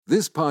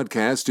This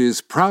podcast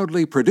is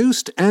proudly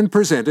produced and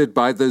presented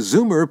by the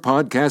Zoomer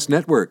Podcast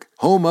Network,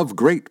 home of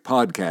great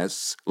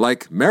podcasts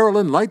like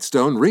Marilyn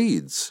Lightstone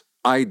Reads,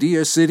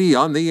 Idea City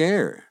on the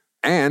Air,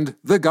 and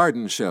The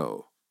Garden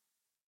Show.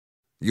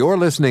 You're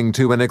listening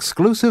to an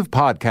exclusive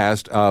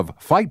podcast of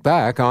Fight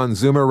Back on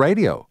Zoomer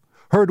Radio,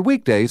 heard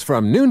weekdays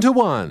from noon to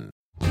 1.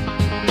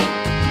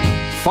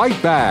 Fight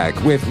Back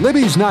with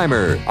Libby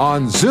Znaimer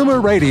on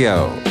Zoomer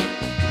Radio.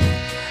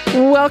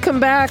 Welcome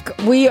back.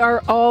 We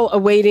are all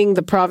awaiting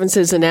the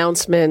province's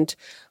announcement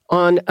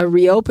on a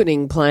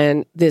reopening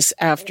plan this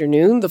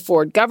afternoon. The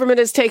Ford government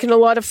has taken a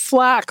lot of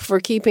flack for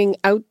keeping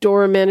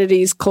outdoor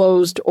amenities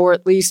closed, or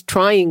at least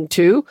trying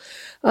to.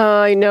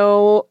 I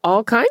know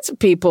all kinds of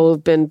people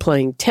have been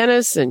playing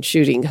tennis and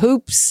shooting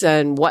hoops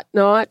and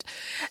whatnot.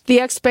 The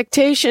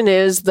expectation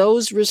is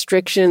those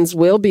restrictions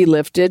will be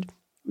lifted,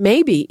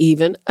 maybe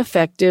even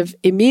effective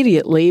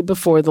immediately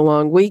before the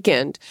long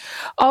weekend.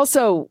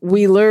 Also,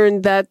 we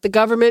learned that the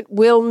government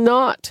will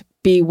not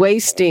be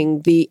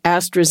wasting the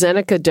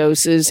AstraZeneca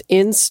doses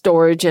in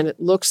storage, and it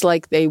looks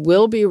like they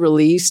will be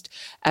released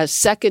as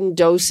second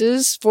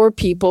doses for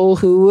people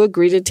who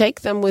agree to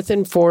take them with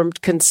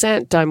informed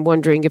consent. I'm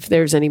wondering if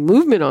there's any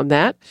movement on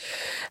that.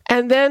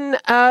 And then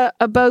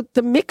about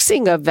the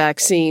mixing of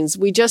vaccines,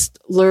 we just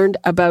learned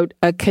about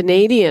a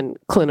Canadian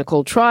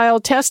clinical trial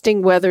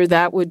testing whether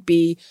that would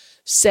be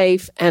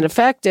safe and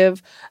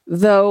effective,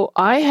 though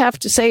I have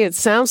to say it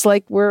sounds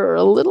like we're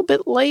a little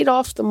bit late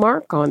off the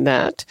mark on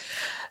that.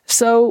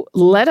 So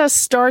let us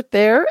start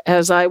there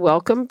as I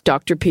welcome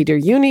Dr. Peter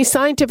Jüni,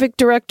 Scientific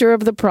Director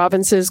of the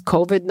province's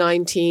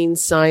COVID-19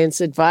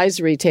 Science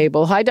Advisory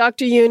Table. Hi,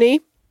 Dr. Jüni.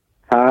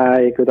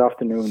 Hi, good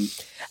afternoon.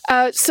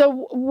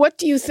 So what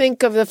do you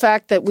think of the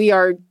fact that we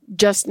are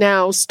just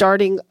now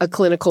starting a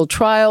clinical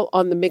trial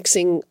on the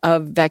mixing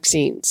of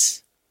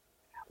vaccines?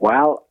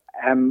 Well,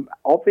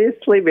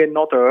 obviously we're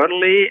not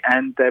early,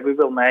 and we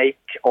will make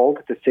all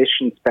the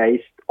decisions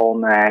based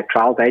on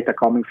trial data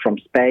coming from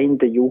Spain,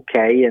 the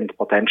UK, and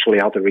potentially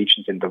other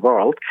regions in the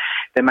world.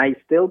 There may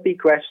still be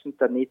questions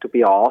that need to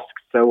be asked,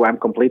 so I'm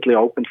completely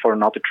open for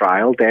another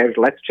trial there.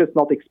 Let's just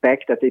not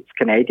expect that it's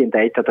Canadian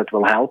data that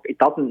will help. It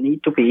doesn't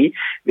need to be.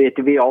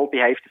 We all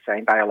behave the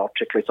same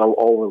biologically, so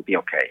all will be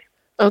okay.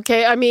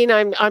 Okay, I mean,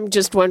 I'm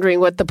just wondering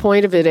what the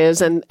point of it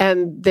is, and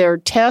they're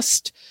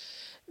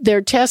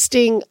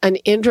testing an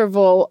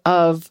interval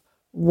of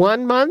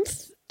 1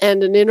 month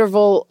and an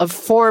interval of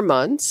 4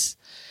 months.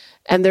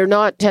 And they're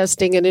not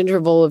testing an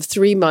interval of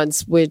 3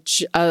 months,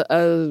 which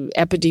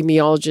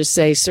epidemiologists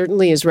say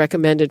certainly is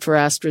recommended for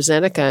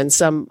AstraZeneca, and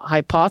some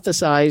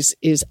hypothesize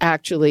is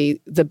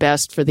actually the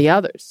best for the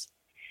others.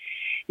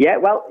 Yeah,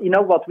 well,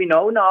 what we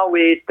know now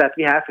is that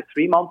we have a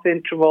 3-month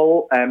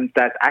interval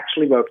that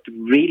actually worked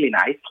really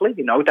nicely.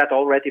 We know that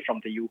already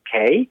from the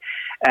UK.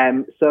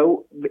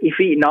 So if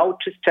we now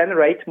just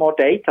generate more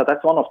data,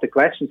 that's one of the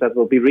questions that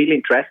will be really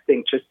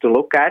interesting just to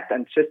look at,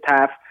 and just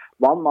have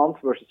 1 month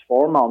versus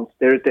 4 months.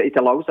 It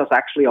allows us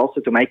actually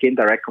also to make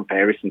indirect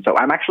comparisons. So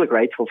I'm actually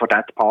grateful for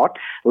that part.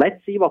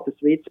 Let's see what the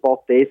sweet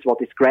spot is.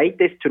 What is great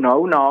is to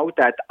know now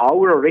that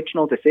our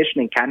original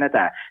decision in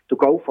Canada to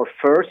go for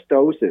first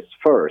doses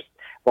first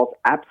was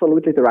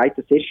absolutely the right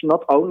decision,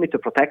 not only to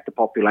protect the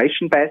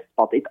population best,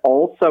 but it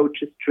also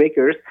just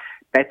triggers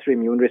better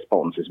immune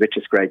responses, which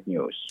is great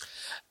news.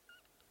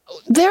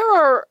 There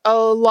are a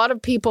lot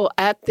of people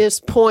at this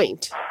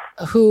point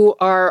who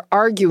are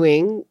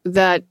arguing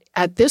that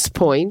at this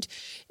point,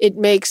 it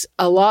makes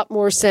a lot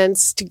more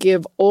sense to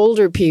give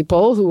older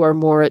people who are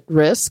more at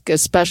risk,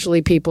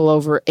 especially people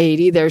over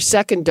 80, their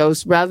second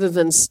dose rather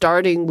than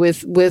starting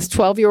with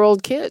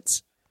 12-year-old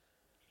kids.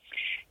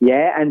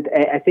 Yeah, and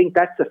I think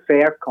that's a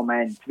fair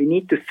comment. We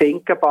need to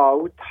think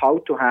about how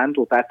to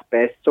handle that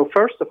best. So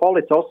first of all,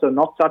 it's also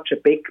not such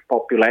a big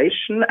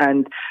population,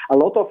 and a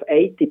lot of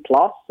 80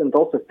 plus and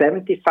also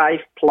 75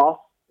 plus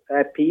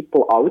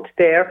people out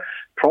there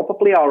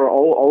probably are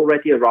all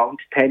already around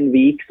 10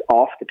 weeks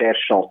after their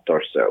shot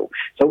or so.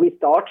 So we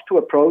start to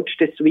approach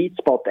the sweet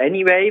spot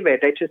anyway, where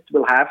they just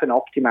will have an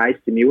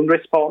optimized immune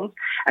response.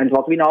 And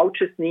what we now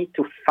just need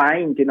to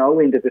find,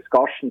 in the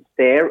discussions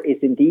there, is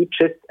indeed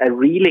just a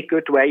really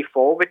good way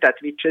forward, that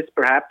we just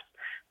perhaps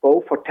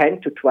go for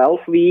 10 to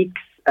 12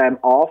 weeks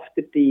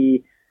after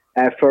the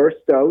first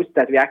dose,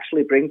 that we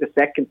actually bring the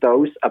second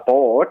dose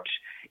aboard,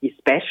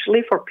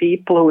 especially for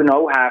people who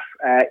now have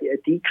a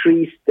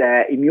decreased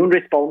immune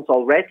response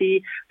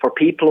already. For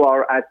people who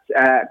are at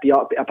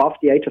above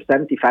the age of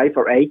 75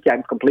 or 80,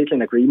 I'm completely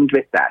in agreement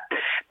with that.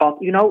 But,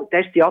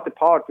 there's the other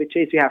part, which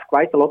is we have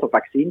quite a lot of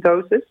vaccine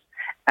doses,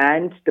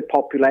 and the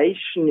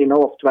population,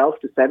 of 12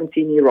 to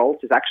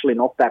 17-year-olds is actually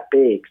not that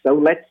big. So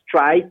let's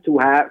try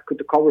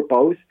to cover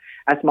both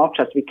as much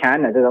as we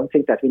can, and I don't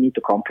think that we need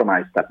to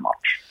compromise that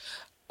much.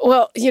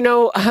 Well,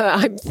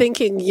 I'm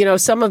thinking,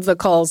 some of the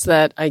calls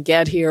that I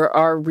get here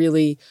are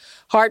really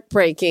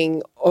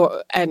heartbreaking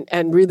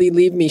and really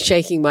leave me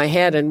shaking my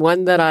head. And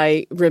one that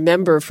I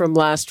remember from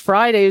last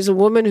Friday is a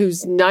woman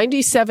whose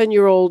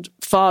 97-year-old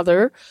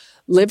father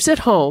lives at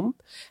home.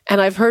 And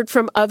I've heard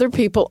from other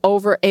people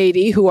over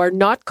 80 who are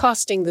not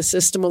costing the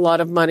system a lot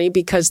of money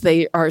because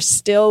they are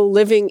still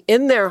living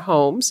in their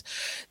homes.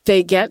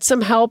 They get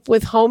some help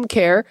with home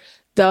care.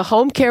 The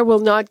home care will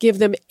not give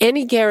them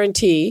any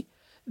guarantee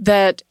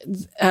that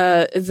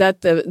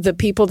the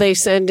people they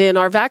send in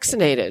are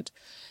vaccinated.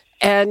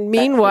 And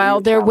meanwhile,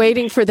 they're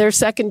waiting for their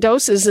second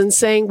doses and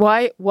saying,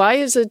 why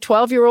is a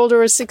 12-year-old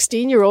or a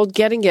 16-year-old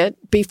getting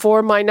it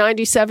before my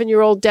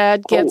 97-year-old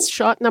dad gets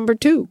shot number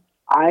 2?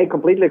 I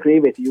completely agree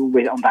with you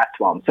on that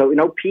one. So,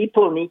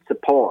 people need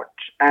support,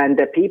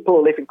 and people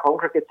who live in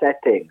congregate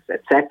settings,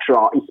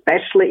 etc.,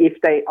 especially if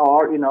they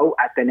are,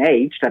 at an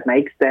age that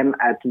makes them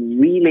at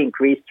really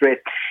increased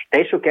risk,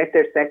 they should get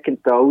their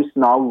second dose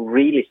now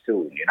really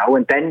soon,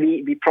 and then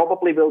we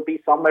probably will be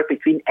somewhere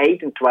between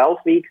 8 and 12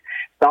 weeks.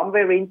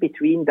 Somewhere in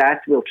between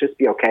that will just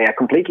be okay. I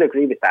completely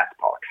agree with that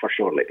part, for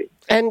sure, Libby.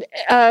 And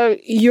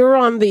you're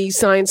on the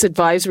science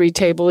advisory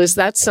table. Is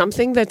that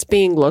something that's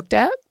being looked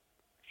at?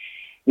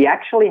 We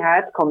actually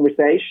had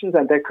conversations,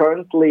 and they're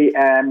currently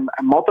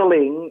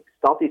modeling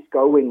studies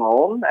going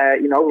on,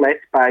 led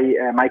by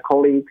my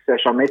colleagues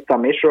Shametta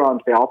Mishra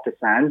and Beate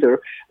Sander,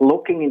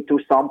 looking into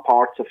some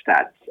parts of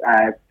that.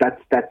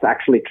 That's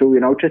actually true,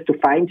 just to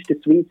find the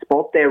sweet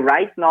spot there.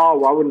 Right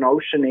now, our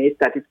notion is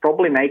that it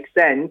probably makes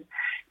sense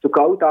to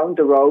go down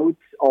the road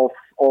of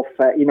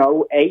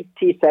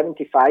 80,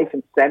 75,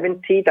 and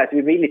 70, that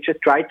we really just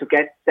try to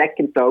get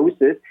second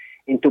doses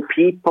into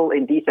people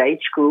in these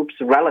age groups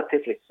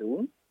relatively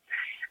soon.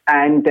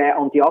 And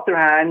on the other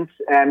hand,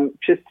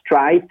 just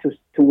try to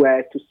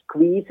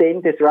squeeze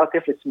in this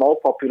relatively small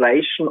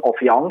population of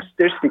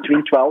youngsters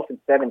between 12 and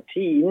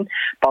 17,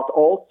 but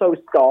also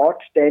start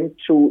then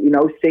to,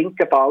 think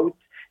about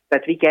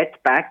that we get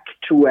back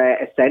to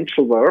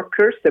essential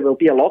workers. There will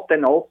be a lot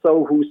then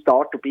also who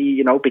start to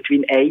be,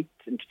 between 8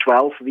 and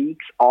 12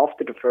 weeks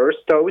after the first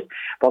dose.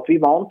 What we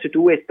want to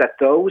do is that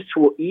those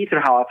who either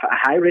have a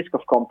high risk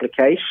of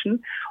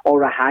complication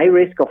or a high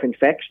risk of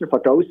infection,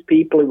 for those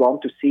people who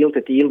want to seal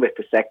the deal with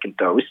the second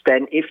dose,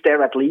 then if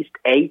they're at least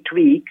 8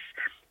 weeks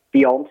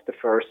beyond the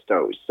first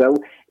dose. So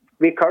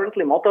we're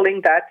currently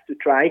modeling that to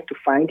try to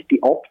find the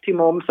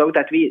optimum so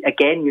that we,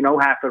 again,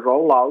 have a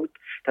rollout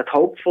that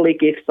hopefully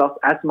gives us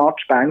as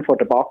much bang for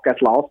the buck as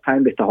last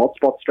time with the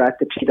hotspot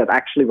strategy that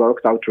actually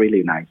worked out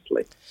really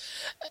nicely.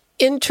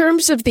 In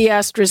terms of the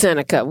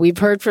AstraZeneca, we've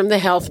heard from the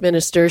health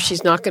minister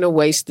she's not going to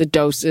waste the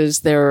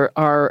doses. There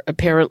are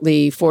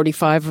apparently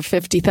 45 or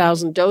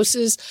 50,000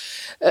 doses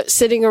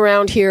sitting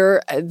around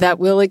here that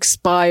will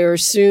expire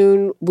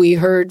soon. We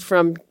heard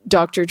from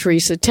Dr.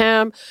 Theresa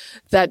Tam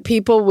that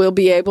people will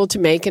be able to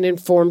make an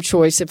informed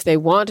choice if they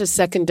want a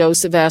second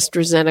dose of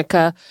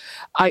AstraZeneca.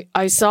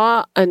 I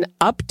saw an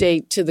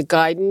update to the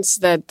guidance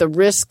that the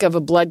risk of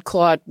a blood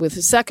clot with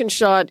a second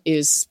shot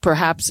is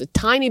perhaps a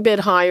tiny bit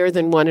higher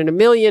than 1 in a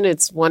million.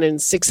 It's 1 in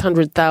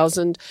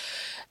 600,000.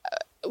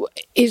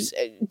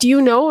 Do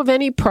you know of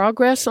any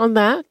progress on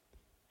that?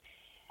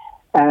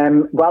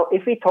 Well,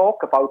 if we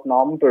talk about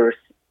numbers,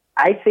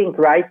 I think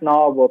right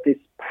now what is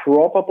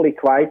probably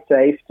quite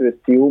safe to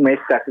assume is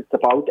that it's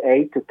about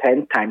 8 to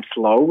 10 times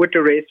lower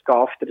the risk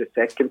after the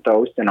second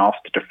dose than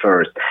after the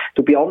first.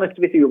 To be honest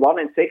with you, 1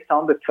 in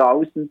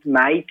 600,000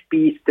 might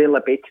be still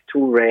a bit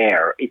too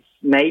rare. It's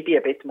maybe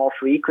a bit more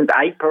frequent.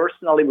 I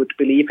personally would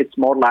believe it's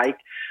more like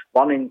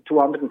 1 in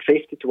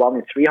 250 to 1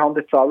 in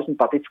 300,000,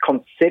 but it's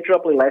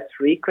considerably less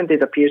frequent,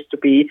 it appears to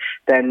be,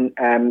 than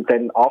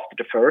after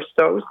the first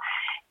dose.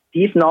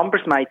 These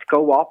numbers might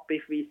go up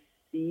if we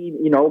see,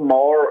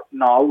 more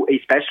now,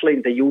 especially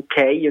in the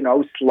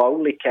UK,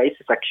 slowly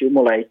cases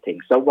accumulating.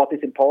 So what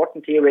is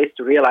important here is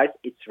to realize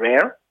it's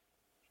rare.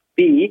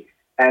 B,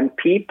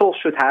 people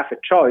should have a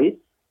choice.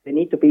 They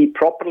need to be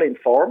properly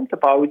informed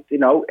about,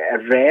 a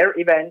rare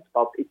event,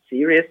 but it's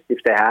serious if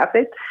they have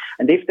it.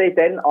 And if they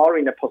then are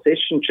in a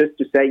position just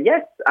to say,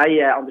 yes, I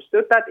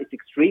understood that, it's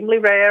extremely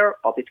rare,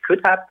 but it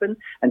could happen,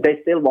 and they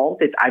still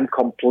want it, I'm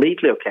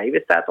completely okay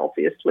with that,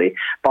 obviously.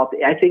 But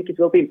I think it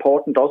will be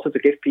important also to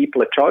give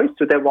people a choice.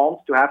 Do they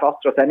want to have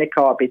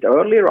AstraZeneca a bit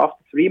earlier,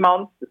 after 3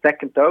 months, the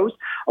second dose,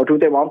 or do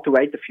they want to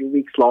wait a few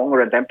weeks longer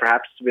and then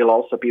perhaps we'll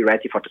also be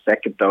ready for the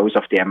second dose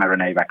of the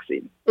mRNA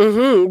vaccine?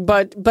 Mm-hmm.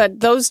 But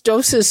those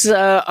doses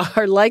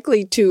are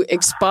likely to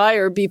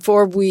expire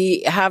before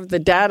we have the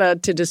data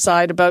to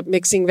decide about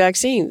mixing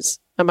vaccines.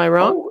 Am I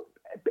wrong? Oh,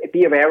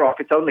 be aware of,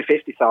 it's only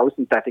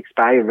 50,000 that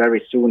expire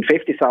very soon.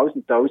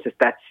 50,000 doses,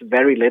 that's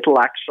very little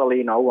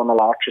actually, on a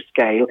larger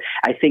scale.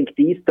 I think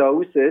these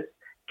doses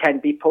can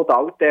be put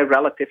out there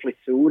relatively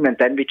soon, and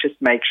then we just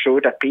make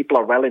sure that people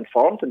are well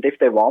informed, and if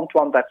they want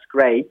one, that's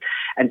great.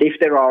 And if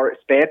there are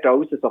spare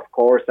doses, of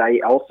course, I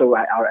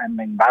am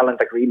in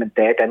violent agreement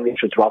there, then we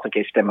should rather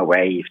give them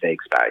away if they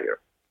expire.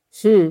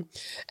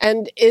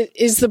 And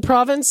is the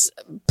province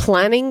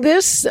planning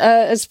this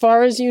as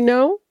far as you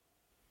know?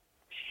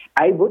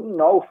 I wouldn't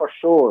know for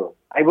sure.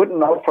 I wouldn't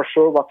know for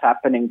sure what's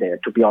happening there,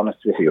 to be honest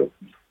with you.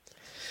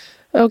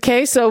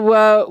 Okay,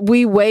 so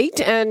we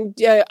wait, and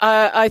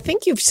I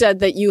think you've said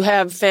that you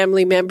have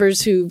family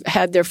members who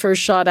had their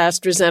first shot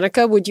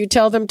AstraZeneca. Would you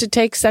tell them to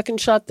take second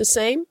shot the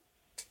same?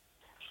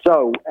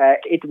 So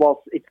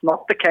it's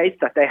not the case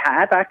that they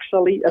had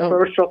actually a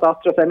first shot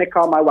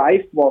AstraZeneca. My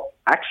wife was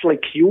actually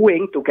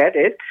queuing to get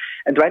it,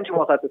 and when she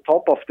was at the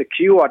top of the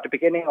queue, at the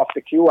beginning of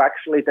the queue,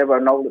 actually there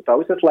were no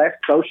doses left,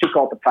 so she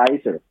got the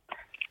Pfizer.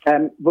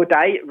 Would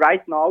I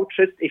right now,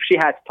 just if she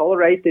had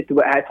tolerated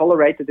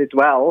it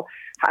well,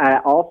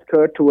 ask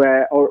her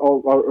to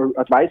or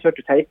advise her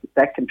to take the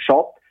second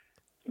shot?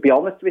 To be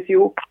honest with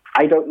you,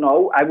 I don't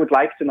know. I would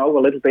like to know a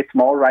little bit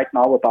more right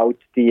now about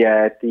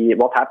the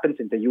what happens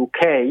in the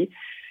UK,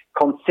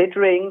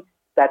 considering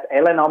that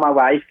Elena, my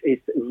wife, is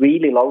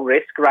really low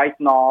risk right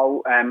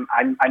now. I'm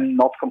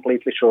not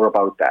completely sure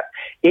about that.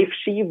 If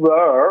she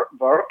were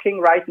working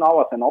right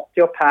now as an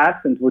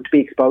osteopath and would be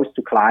exposed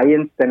to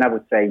clients, then I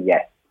would say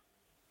yes.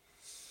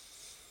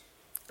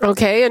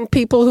 Okay, and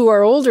people who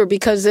are older,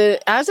 because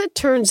as it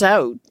turns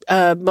out,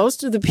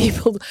 most of the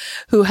people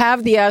who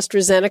have the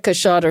AstraZeneca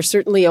shot are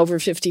certainly over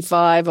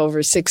 55,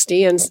 over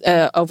 60, and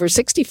over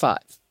 65.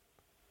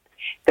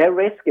 Their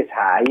risk is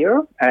higher,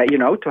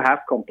 to have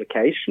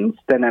complications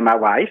than my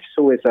wife's,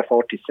 who is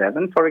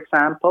 47, for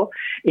example.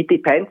 It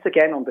depends,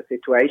 again, on the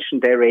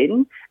situation they're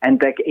in,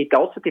 and it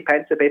also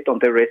depends a bit on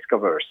the risk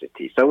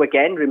aversity. So,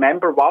 again,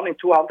 remember, 1 in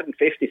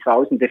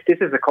 250,000, if this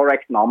is a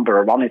correct number,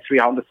 or 1 in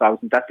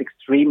 300,000, that's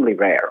extremely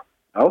rare.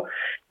 No?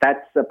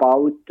 That's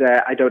about,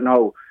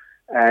 do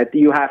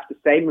you have the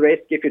same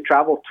risk if you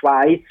travel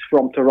twice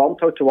from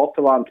Toronto to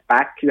Ottawa and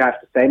back? You have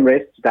the same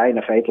risk to die in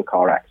a fatal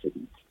car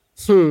accident.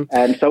 So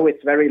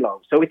it's very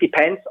low. So it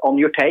depends on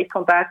your take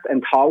on that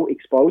and how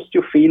exposed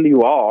you feel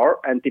you are.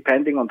 And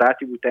depending on that,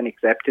 you would then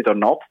accept it or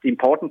not. The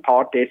important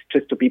part is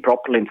just to be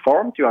properly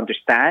informed. You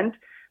understand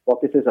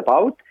what this is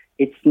about.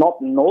 It's not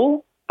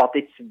null, but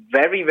it's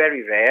very,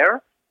 very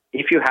rare.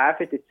 If you have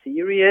it, it's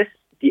serious.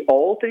 The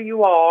older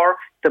you are,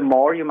 the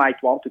more you might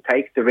want to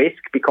take the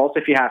risk, because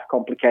if you have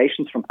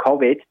complications from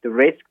COVID, the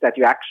risk that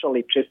you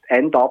actually just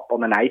end up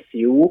on an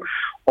ICU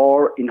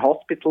or in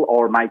hospital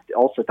or might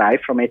also die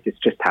from it is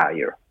just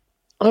higher.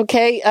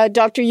 Okay,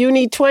 Dr.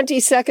 Uni, 20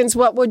 seconds.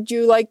 What would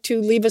you like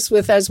to leave us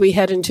with as we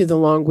head into the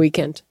long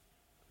weekend?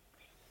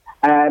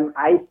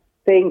 I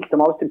think the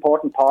most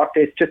important part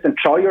is just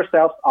enjoy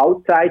yourself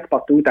outside,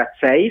 but do that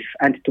safe.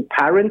 And to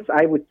parents,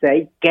 I would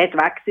say get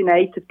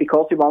vaccinated,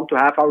 because we want to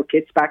have our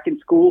kids back in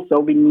school,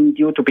 so we need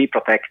you to be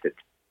protected.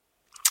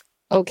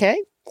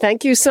 Okay,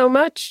 thank you so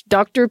much.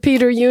 Dr.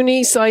 Peter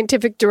Uni,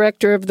 Scientific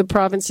Director of the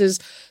province's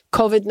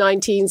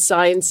COVID-19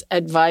 Science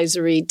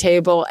Advisory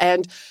Table,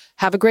 and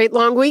have a great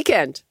long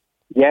weekend.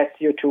 Yes,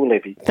 you too,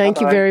 Libby.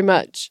 Thank you very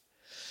much.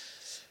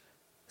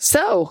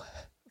 So,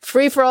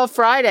 Free for All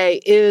Friday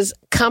is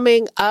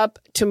coming up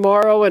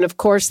tomorrow. And of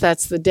course,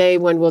 that's the day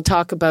when we'll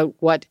talk about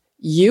what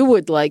you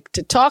would like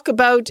to talk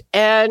about.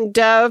 And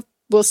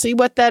we'll see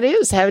what that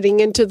is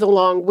heading into the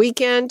long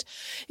weekend.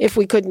 If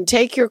we couldn't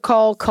take your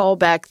call, call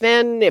back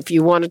then. If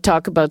you want to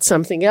talk about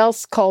something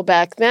else, call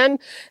back then.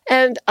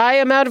 And I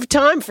am out of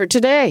time for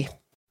today.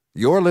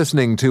 You're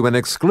listening to an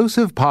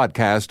exclusive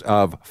podcast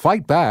of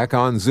Fight Back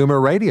on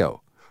Zoomer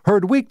Radio.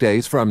 Heard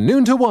weekdays from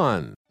noon to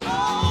 1.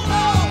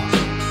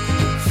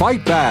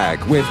 Fight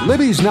Back with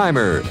Libby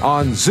Znaimer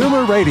on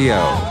Zoomer Radio.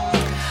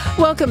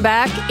 Welcome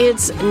back.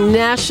 It's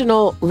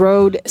National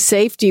Road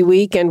Safety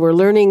Week, and we're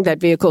learning that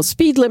vehicle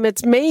speed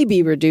limits may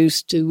be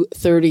reduced to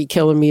 30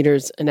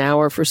 kilometers an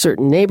hour for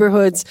certain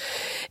neighborhoods.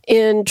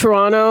 In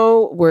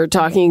Toronto, we're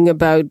talking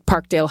about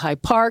Parkdale High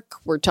Park.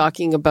 We're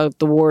talking about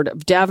the ward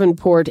of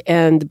Davenport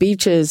and the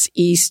Beaches,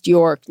 East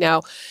York.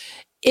 Now,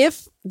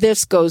 if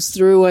this goes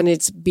through and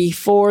it's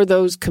before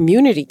those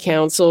community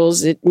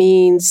councils, it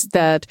means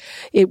that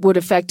it would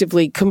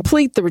effectively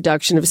complete the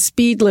reduction of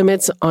speed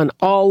limits on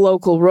all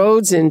local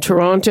roads in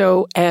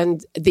Toronto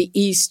and the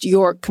East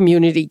York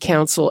Community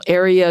Council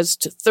areas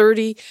to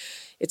 30.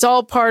 It's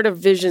all part of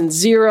Vision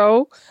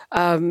Zero.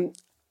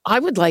 I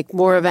would like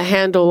more of a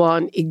handle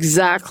on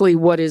exactly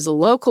what is a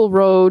local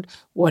road,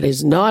 what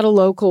is not a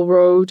local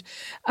road.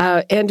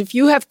 And if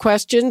you have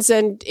questions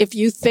and if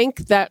you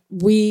think that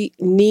we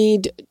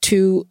need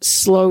to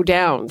slow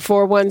down,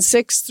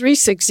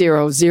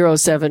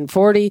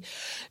 416-360-0740,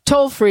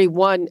 toll free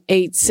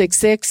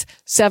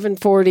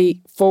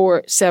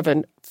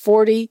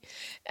 1-866-740-4740.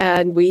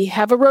 And we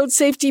have a road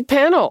safety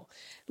panel.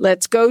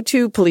 Let's go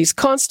to Police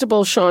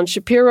Constable Sean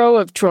Shapiro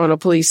of Toronto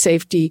Police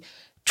Safety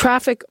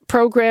Traffic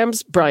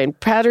Programs, Brian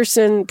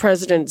Patterson,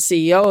 President and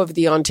CEO of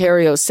the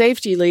Ontario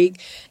Safety League,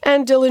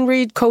 and Dylan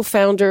Reid,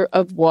 co-founder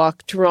of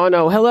Walk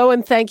Toronto. Hello,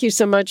 and thank you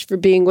so much for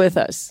being with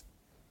us.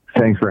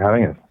 Thanks for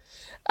having us.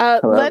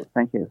 Hello,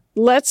 thank you.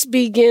 Let's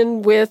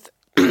begin with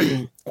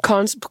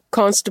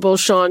Constable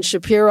Sean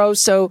Shapiro.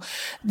 So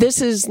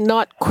this is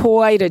not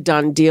quite a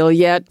done deal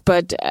yet,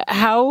 but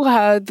how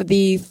have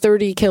the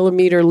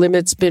 30-kilometer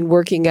limits been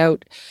working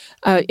out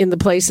in the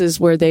places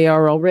where they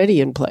are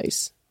already in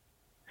place?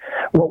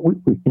 Well,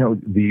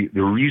 the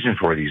reason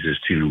for these is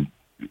to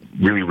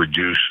really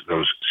reduce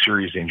those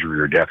serious injury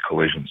or death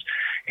collisions.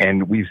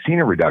 And we've seen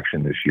a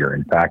reduction this year.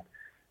 In fact,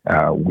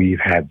 we've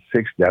had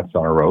 6 deaths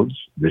on our roads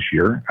this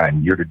year,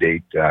 and year to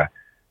date,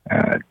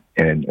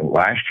 and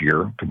last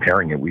year,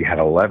 comparing it, we had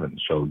 11.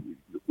 So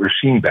we're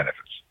seeing benefits.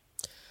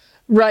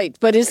 Right,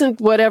 but isn't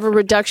whatever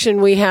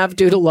reduction we have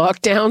due to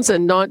lockdowns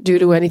and not due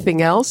to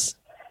anything else?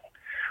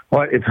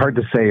 Well, it's hard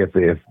to say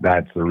if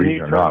that's the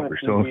reason or not. We're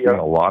still seeing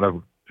a lot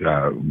of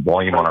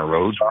volume on our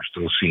roads. We're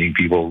still seeing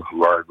people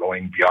who are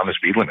going beyond the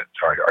speed limit.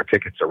 Our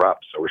tickets are up,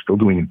 so we're still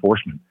doing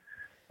enforcement.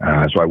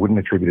 So I wouldn't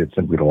attribute it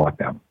simply to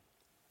lockdown.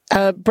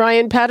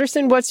 Brian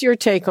Patterson, what's your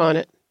take on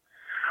it?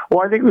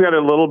 Well, I think we got a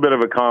little bit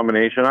of a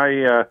combination.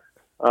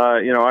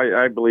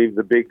 I believe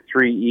the big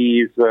 3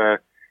 E's,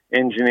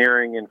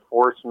 engineering,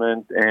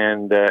 enforcement,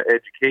 and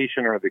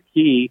education are the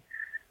key.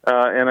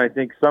 And I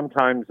think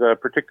sometimes,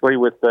 particularly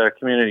with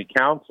community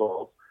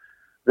councils,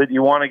 that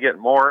you want to get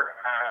more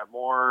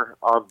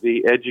of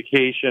the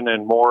education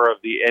and more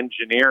of the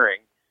engineering,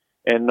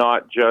 and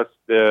not just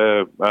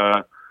the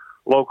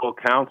local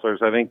councillors.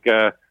 I think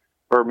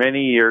for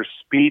many years,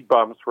 speed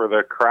bumps were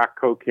the crack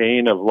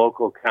cocaine of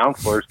local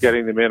councillors,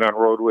 getting them in on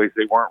roadways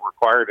they weren't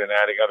required and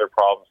adding other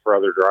problems for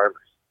other drivers.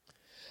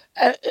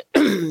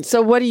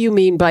 So what do you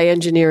mean by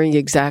engineering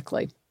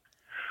exactly?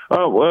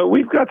 Oh, well,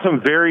 we've got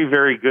some very,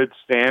 very good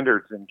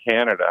standards in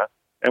Canada,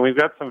 and we've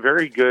got some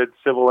very good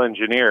civil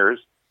engineers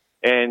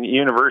and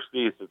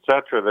universities, et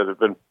cetera, that have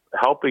been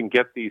helping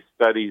get these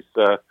studies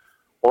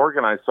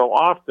organized. So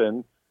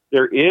often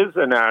there is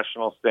a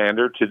national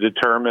standard to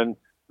determine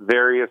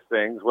various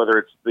things, whether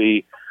it's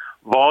the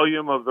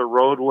volume of the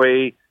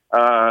roadway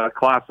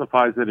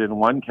classifies it in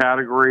one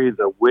category,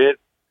 the width,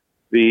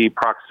 the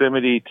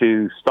proximity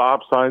to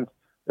stop signs.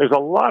 There's a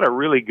lot of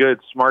really good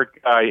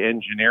smart guy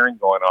engineering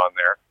going on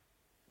there.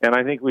 And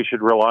I think we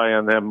should rely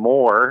on them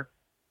more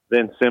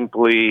than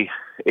simply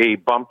a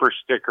bumper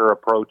sticker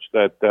approach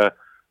that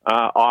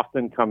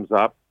often comes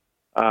up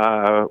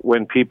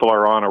when people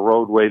are on a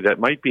roadway that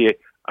might be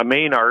a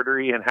main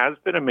artery and has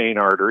been a main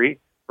artery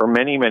for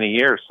many, many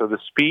years. So the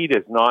speed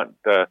is not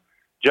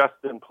just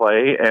in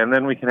play. And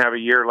then we can have a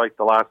year like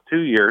the last 2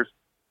 years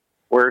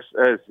where,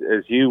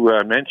 as you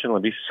mentioned,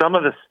 Libby, some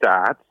of the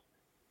stats,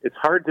 it's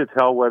hard to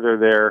tell whether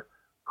they're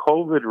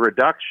COVID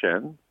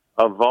reduction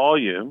of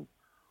volume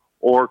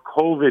or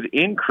COVID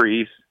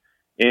increase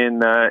in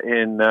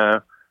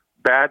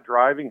bad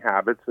driving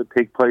habits that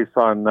take place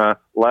on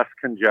less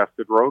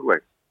congested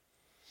roadways.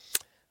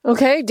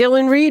 Okay,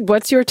 Dylan Reed,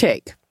 what's your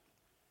take?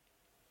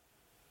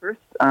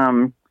 First,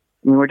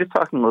 we're just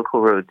talking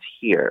local roads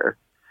here.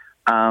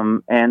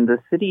 And the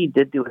city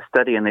did do a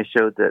study, and they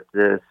showed that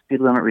the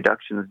speed limit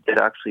reductions did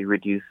actually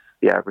reduce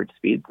the average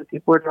speeds that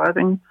people are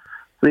driving.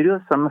 So they do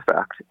have some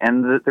effect.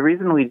 And the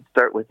reason we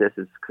start with this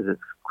is because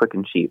it's quick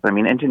and cheap. I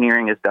mean,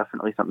 engineering is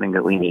definitely something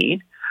that we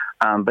need,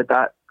 but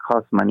that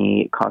costs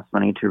money. It costs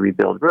money to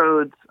rebuild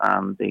roads.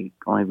 They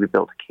only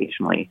rebuild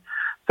occasionally.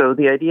 So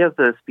the idea of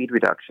the speed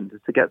reductions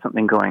is to get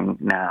something going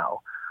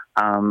now.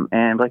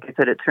 And like I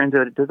said, it turns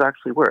out it does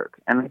actually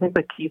work. And I think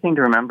the key thing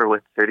to remember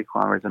with 30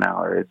 kilometers an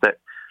hour is that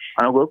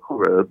on a local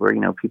road where,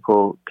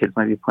 kids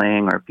might be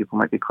playing or people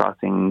might be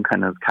crossing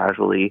kind of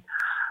casually,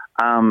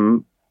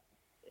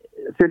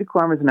 30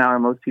 kilometers an hour,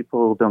 most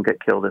people don't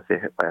get killed if they're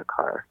hit by a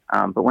car.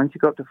 But once you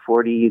go up to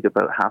 40,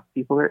 about half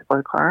people are hit by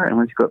a car. And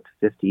once you go up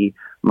to 50,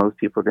 most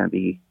people are going to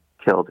be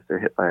killed if they're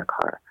hit by a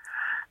car.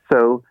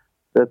 So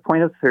the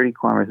point of 30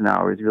 kilometers an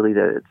hour is really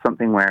that it's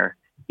something where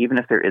even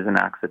if there is an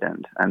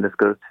accident, and this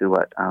goes to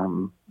what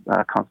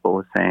Constable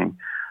was saying,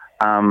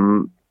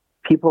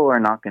 people are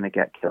not going to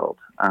get killed.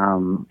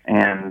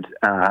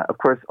 Of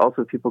course,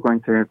 also people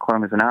going 30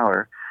 kilometers an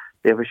hour,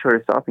 they have a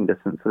shorter stopping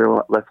distance, so they're a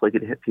lot less likely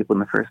to hit people in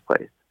the first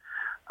place.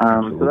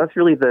 So that's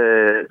really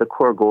the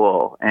core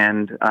goal.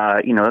 And,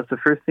 that's the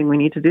first thing we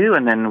need to do.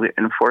 And then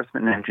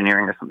enforcement and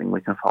engineering are something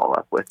we can follow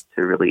up with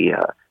to really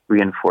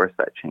reinforce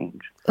that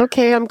change.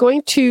 Okay, I'm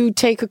going to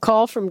take a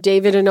call from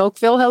David in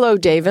Oakville. Hello,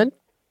 David.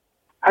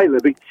 Hi,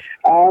 Libby.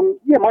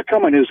 My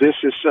comment is this,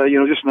 just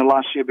in the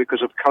last year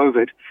because of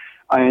COVID,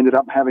 I ended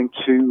up having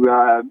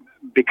to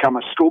become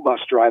a school bus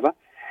driver.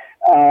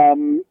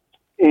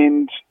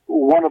 And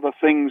one of the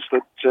things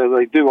that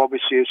they do,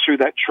 obviously, is through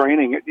that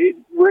training, it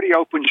really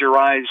opens your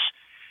eyes,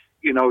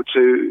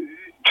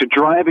 to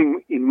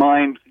driving in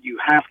mind. You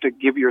have to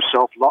give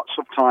yourself lots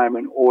of time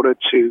in order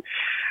to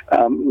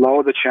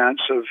lower the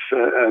chance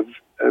of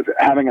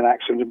having an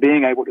accident and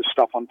being able to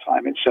stop on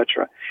time,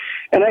 etc.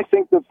 And I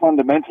think that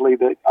fundamentally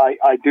that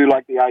I do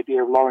like the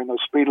idea of lowering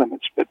those speed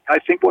limits. But I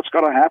think what's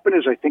got to happen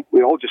is I think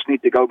we all just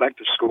need to go back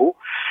to school.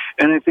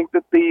 And I think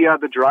that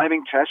the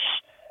driving tests,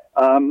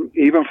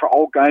 even for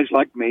old guys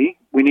like me,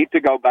 we need to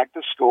go back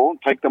to school and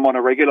take them on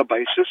a regular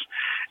basis.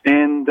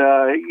 And,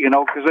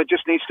 because there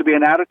just needs to be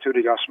an attitude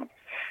adjustment.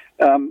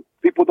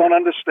 People don't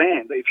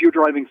understand. If you're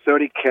driving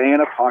 30K in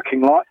a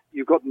parking lot,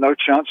 you've got no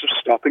chance of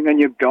stopping and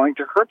you're going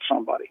to hurt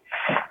somebody.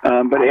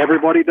 But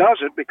everybody does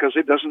it because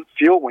it doesn't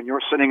feel when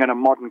you're sitting in a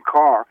modern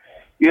car.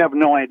 You have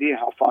no idea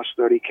how fast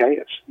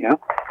 30K is,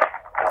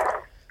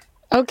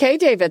 Okay,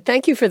 David,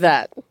 thank you for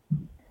that.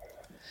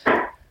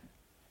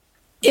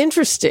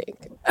 Interesting.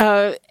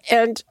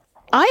 And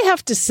I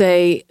have to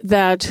say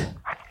that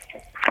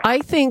I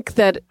think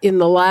that in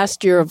the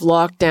last year of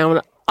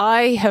lockdown,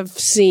 I have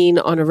seen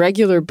on a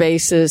regular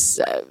basis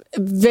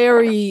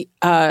very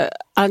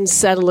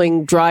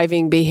unsettling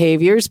driving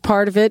behaviors.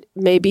 Part of it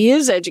maybe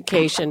is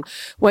education.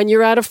 When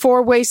you're at a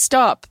four-way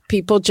stop,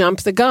 people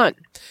jump the gun.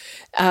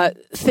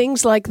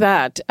 Things like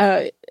that.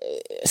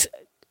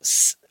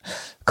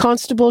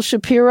 Constable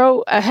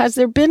Shapiro, has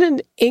there been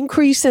an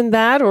increase in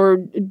that, or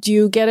do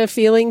you get a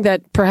feeling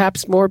that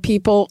perhaps more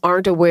people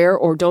aren't aware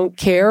or don't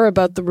care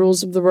about the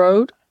rules of the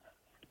road?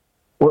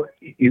 Well,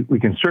 we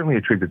can certainly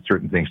attribute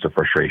certain things to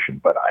frustration,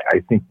 but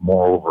I think,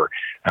 moreover,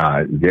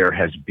 there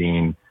has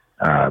been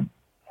a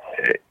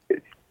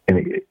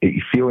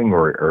feeling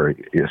or a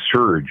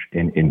surge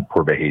in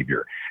poor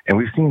behavior. And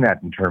we've seen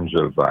that in terms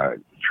of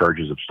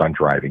charges of stunt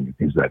driving and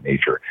things of that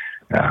nature,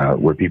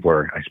 where people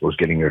are, I suppose,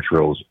 getting their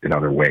thrills in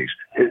other ways.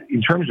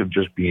 In terms of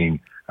just being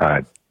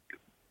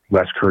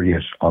less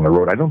courteous on the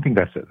road, I don't think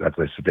that's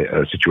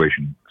a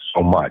situation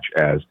so much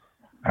as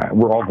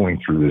we're all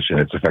going through this and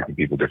it's affecting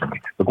people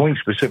differently. But going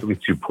specifically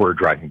to poor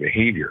driving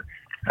behavior,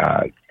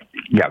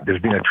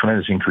 there's been a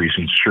tremendous increase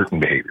in certain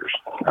behaviors,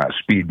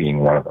 speed being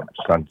one of them,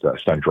 stunt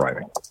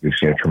driving. We've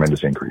seen a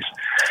tremendous increase.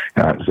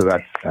 So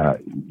that's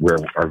where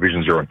our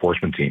Vision Zero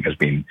enforcement team has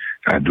been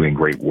doing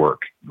great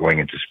work, going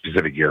into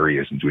specific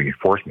areas and doing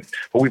enforcement.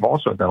 But we've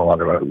also done a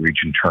lot of outreach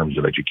in terms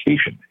of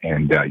education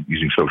and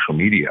using social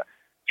media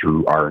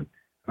through our,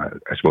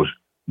 I suppose,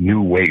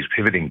 new ways,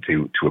 pivoting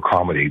to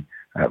accommodate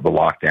the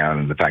lockdown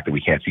and the fact that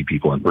we can't see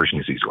people in person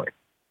as easily.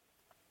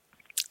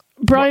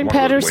 Brian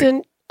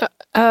Patterson,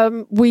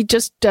 we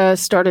just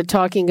started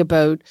talking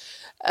about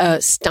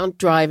stunt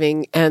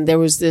driving, and there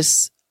was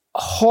this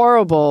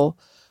horrible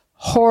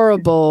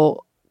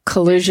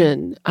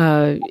collision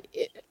up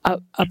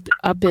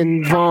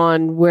in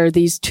Vaughan where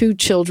these two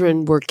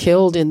children were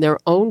killed in their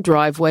own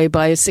driveway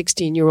by a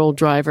 16-year-old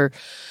driver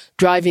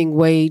driving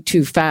way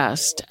too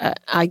fast.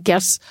 I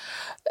guess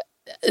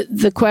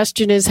the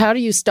question is, how do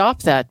you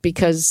stop that?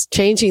 Because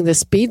changing the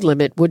speed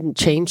limit wouldn't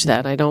change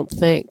that, I don't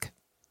think.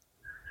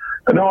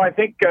 No, I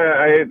think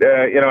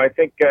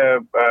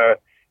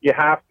you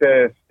have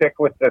to stick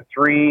with the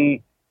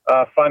three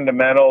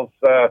fundamentals: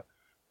 the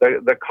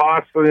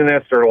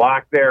costliness or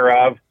lack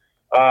thereof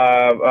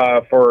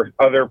for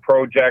other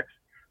projects.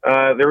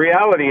 The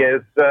reality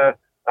is,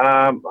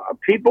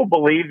 people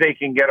believe they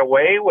can get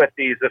away with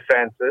these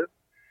offenses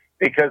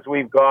because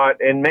we've got,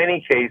 in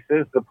many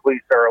cases, the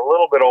police are a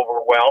little bit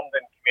overwhelmed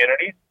in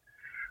communities.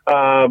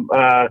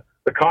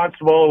 The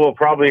constable will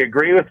probably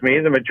agree with me.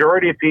 The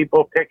majority of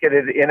people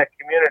ticketed in a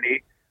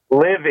community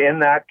live in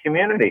that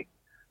community.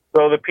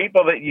 So the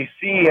people that you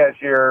see as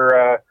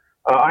your,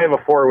 I have a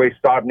four-way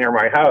stop near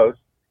my house.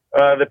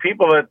 The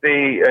people that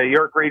the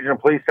York Regional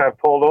Police have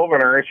pulled over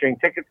and are issuing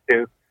tickets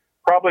to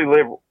probably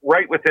live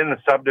right within the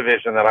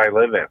subdivision that I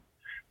live in.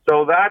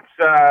 So that's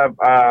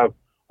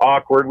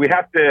awkward. We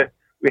have to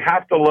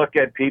look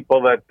at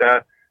people that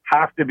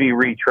have to be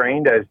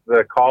retrained, as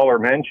the caller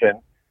mentioned.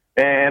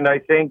 And I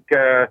think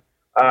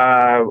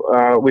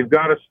we've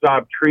got to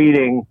stop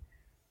treating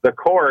the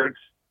courts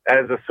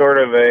as a sort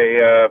of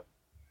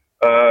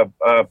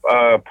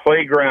a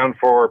playground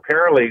for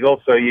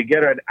paralegals. So you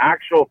get an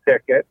actual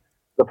ticket.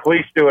 The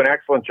police do an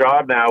excellent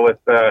job now with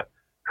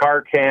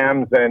car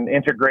cams and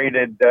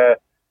integrated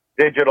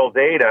digital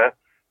data.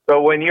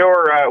 So when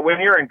you're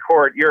in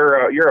court,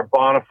 you're a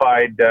bona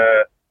fide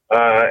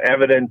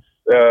evidence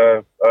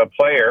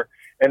player.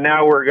 And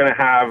now we're going to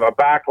have a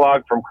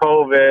backlog from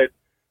COVID.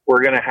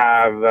 We're going to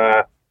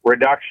have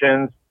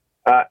reductions.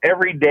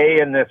 Every day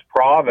in this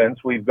province,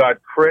 we've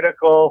got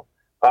critical,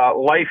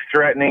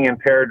 life-threatening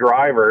impaired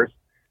drivers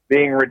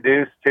being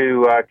reduced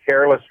to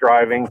careless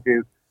driving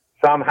to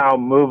somehow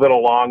move it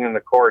along in the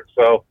court.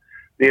 So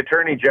the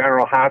Attorney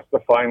General has to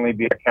finally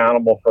be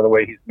accountable for the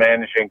way he's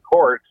managing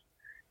courts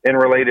in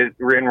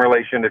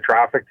relation to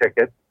traffic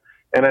tickets.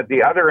 And at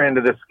the other end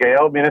of the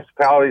scale,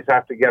 municipalities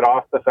have to get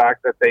off the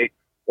fact that they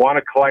want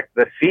to collect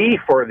the fee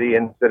for the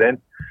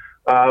incident.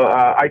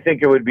 I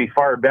think it would be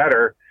far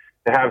better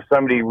to have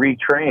somebody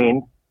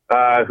retrained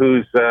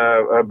who's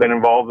been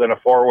involved in a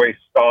four-way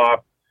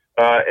stop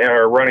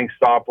or running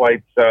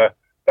stoplights,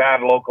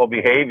 bad local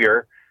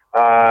behavior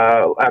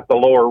at the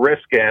lower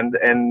risk end,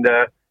 and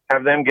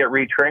have them get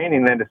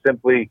retraining than to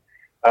simply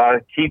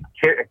keep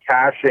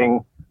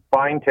cashing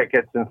fine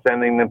tickets and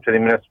sending them to the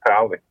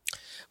municipality.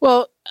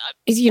 Well,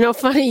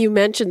 funny you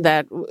mentioned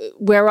that.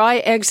 Where I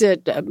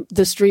exit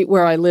the street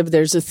where I live,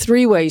 there's a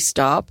three-way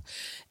stop,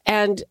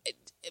 and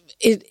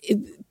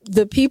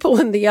the people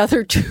in the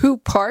other two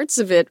parts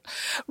of it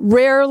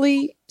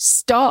rarely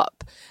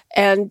stop.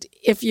 And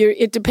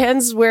it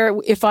depends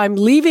if I'm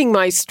leaving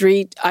my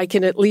street, I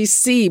can at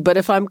least see. But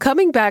if I'm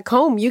coming back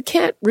home, you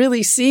can't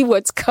really see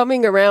what's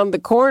coming around the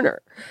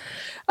corner.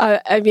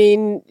 If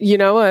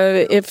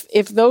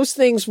those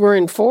things were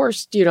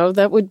enforced,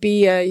 that would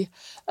be a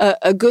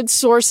a good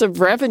source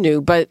of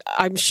revenue. But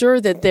I'm sure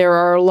that there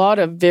are a lot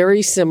of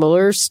very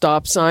similar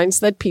stop signs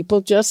that people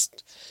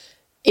just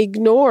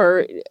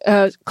ignore.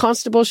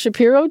 Constable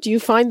Shapiro, do you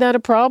find that a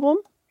problem?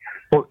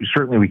 Well,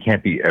 certainly we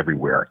can't be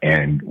everywhere,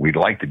 and we'd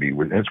like to be.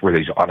 That's where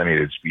these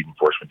automated speed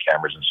enforcement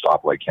cameras and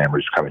stoplight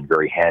cameras come in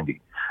very handy.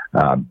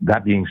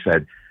 That being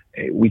said,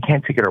 we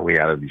can't take it our way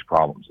out of these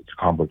problems. It's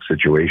a complex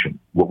situation.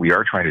 What we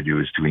are trying to do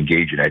is to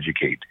engage and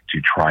educate,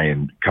 to try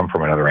and come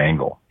from another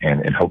angle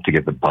and hope to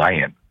get the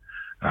buy-in.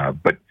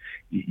 But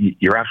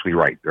you're absolutely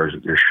right. There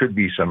should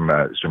be some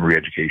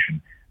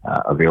re-education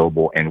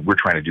available, and we're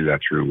trying to do that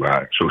through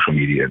social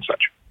media and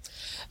such.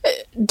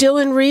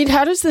 Dylan Reed,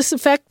 how does this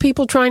affect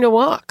people trying to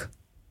walk?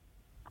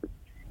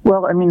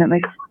 Well, I mean, it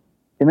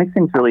makes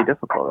things really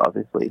difficult,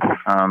 obviously.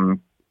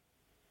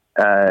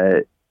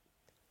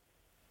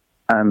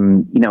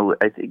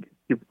 I think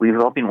we've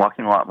all been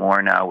walking a lot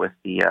more now with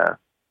the.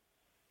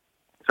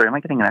 Sorry, am I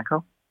getting an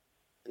echo?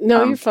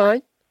 No, you're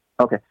fine.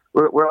 Okay,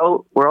 we're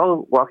all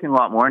walking a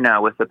lot more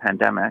now with the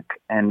pandemic,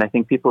 and I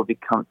think people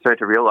start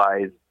to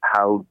realize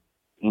how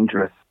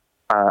dangerous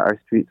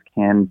our streets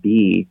can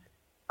be.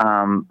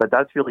 But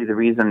that's really the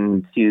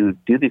reason to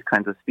do these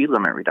kinds of speed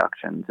limit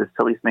reductions, is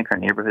to at least make our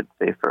neighborhoods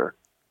safer.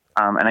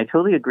 And I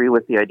totally agree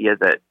with the idea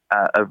that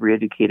of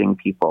re-educating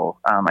people.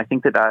 I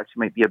think that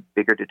actually might be a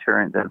bigger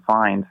deterrent than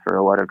fines for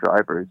a lot of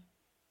drivers,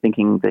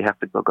 thinking they have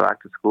to go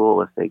back to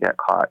school if they get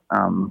caught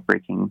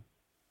breaking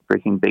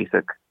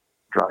basic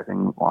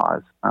driving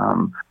laws.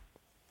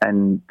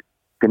 And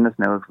goodness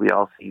knows we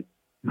all see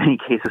many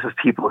cases of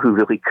people who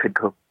really could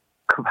go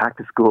back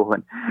to school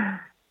and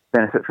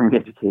benefit from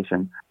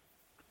education.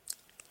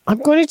 I'm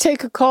going to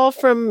take a call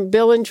from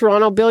Bill in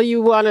Toronto. Bill,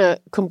 you want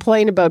to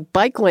complain about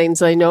bike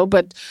lanes, I know,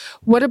 but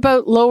what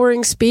about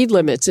lowering speed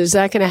limits? Is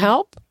that going to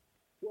help?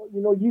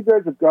 Well, you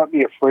guys have got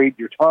me afraid.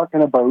 You're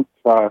talking about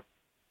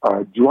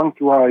drunk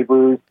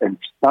drivers and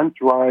stunt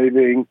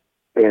driving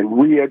and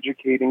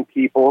re-educating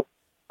people.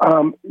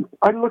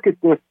 I look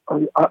at this.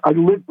 I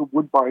live the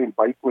Woodbine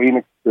bike lane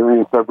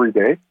experience every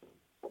day.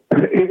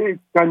 It's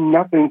done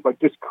nothing but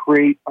just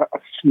create a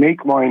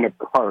snake line of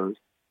cars.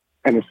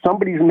 And if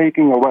somebody's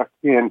making a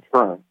left-hand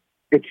turn,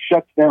 it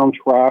shuts down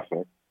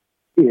traffic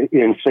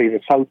in, say,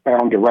 the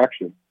southbound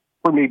direction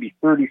for maybe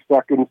 30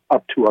 seconds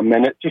up to a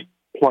minute, just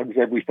plugs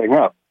everything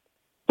up.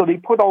 So they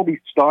put all these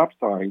stop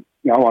signs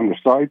now on the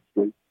side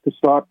street to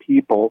stop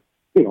people,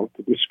 to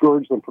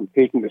discourage them from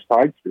taking the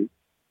side street,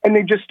 and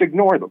they just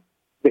ignore them.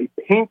 They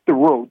paint the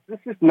roads. This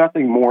is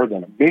nothing more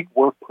than a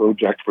make-work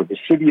project for the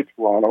city of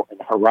Toronto and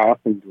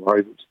harassing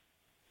drivers.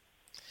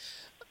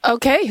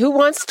 Okay, who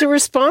wants to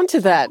respond to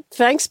that?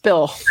 Thanks,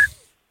 Bill.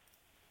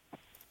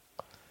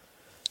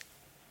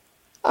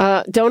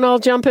 Don't all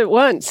jump at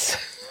once.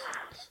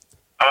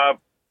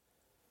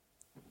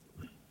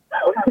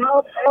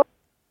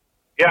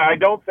 Yeah, I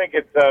don't think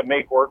it's a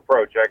make-work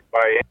project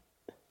by.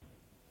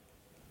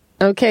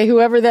 Okay,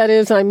 whoever that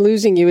is, I'm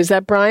losing you. Is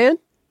that Brian?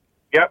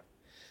 Yep.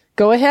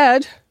 Go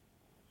ahead.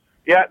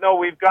 Yeah, no,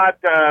 we've got.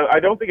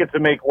 I don't think it's a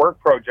make-work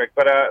project,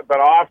 but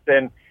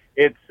often.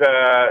 It's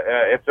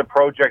a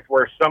project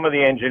where some of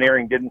the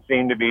engineering didn't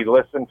seem to be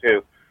listened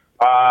to.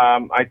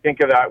 I think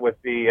of that with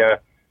the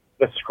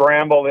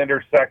scramble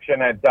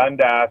intersection at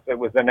Dundas. It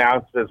was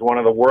announced as one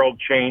of the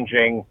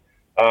world-changing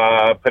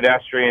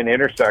pedestrian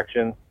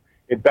intersections.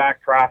 It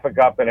backed traffic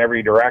up in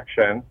every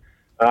direction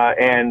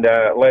and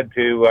led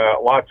to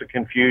lots of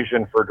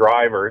confusion for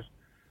drivers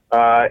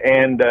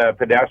and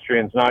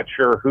pedestrians not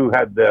sure who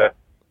had the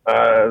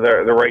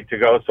right to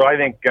go. So I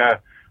think.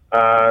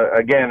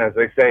 Again, as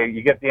I say,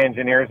 you get the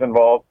engineers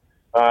involved.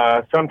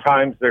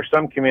 Sometimes there's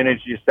some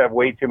communities just have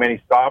way too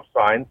many stop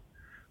signs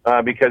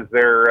because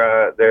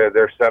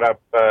they're set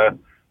up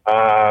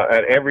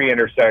at every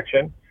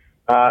intersection.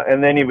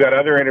 And then you've got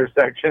other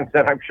intersections,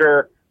 and I'm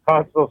sure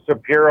Constable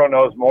Shapiro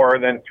knows more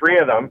than 3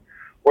 of them,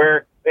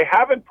 where they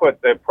haven't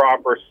put the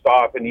proper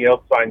stop and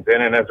yield signs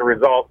in, and as a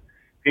result,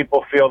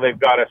 people feel they've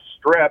got a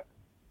strip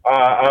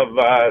of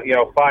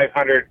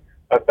 500,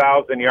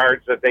 1,000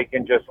 yards that they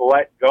can just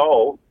let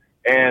go.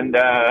 And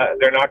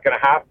they're not going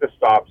to have to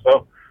stop.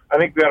 So I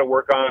think we got to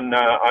work on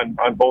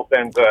both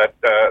ends of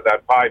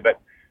that pie. But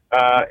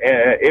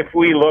if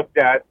we looked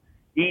at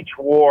each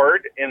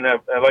ward in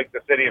like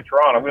the city of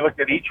Toronto, we looked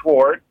at each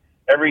ward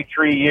every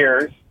 3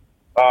 years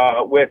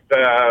with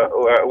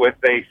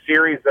a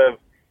series of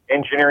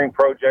engineering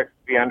projects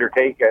to be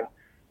undertaken,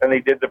 and they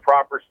did the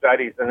proper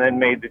studies and then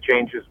made the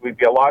changes, we'd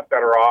be a lot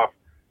better off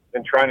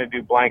than trying to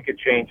do blanket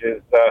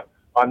changes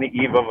on the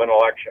eve of an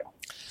election.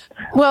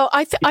 Well,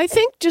 I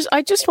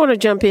just want to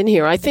jump in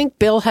here. I think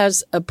Bill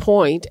has a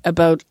point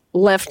about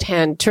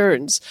left-hand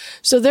turns.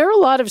 So there are a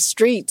lot of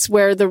streets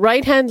where the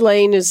right-hand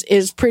lane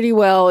is pretty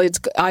well, it's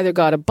either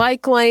got a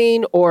bike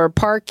lane or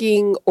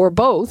parking or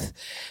both.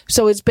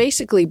 So it's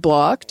basically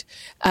blocked.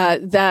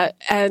 There's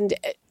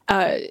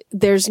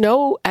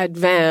no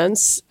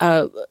advance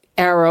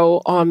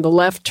arrow on the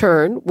left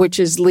turn, which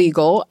is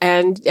legal.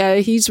 And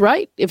he's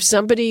right. If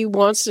somebody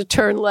wants to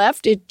turn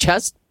left, it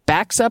just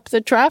backs up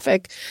the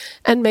traffic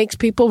and makes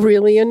people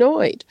really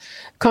annoyed.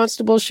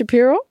 Constable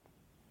Shapiro?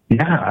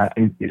 Yeah,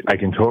 I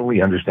can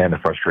totally understand the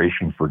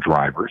frustration for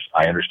drivers.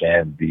 I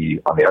understand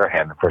on the other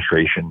hand, the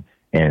frustration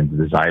and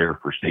the desire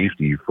for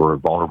safety for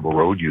vulnerable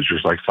road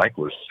users like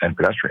cyclists and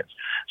pedestrians.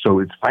 So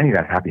it's finding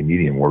that happy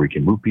medium where we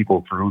can move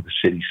people through the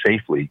city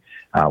safely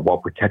while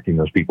protecting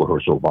those people who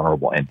are so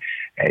vulnerable. And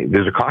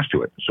there's a cost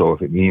to it. So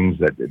if it means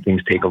that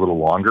things take a little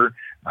longer,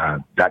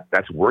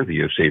 that's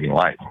worthy of saving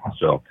lives.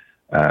 So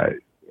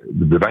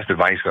the best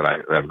advice that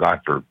I've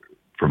got for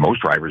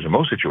most drivers in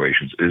most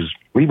situations is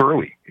leave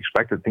early.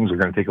 Expect that things are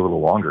going to take a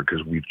little longer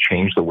because we've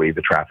changed the way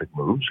the traffic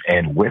moves.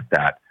 And with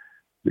that,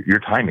 your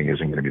timing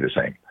isn't going to be the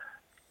same.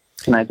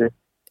 Can I just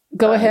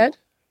go ahead?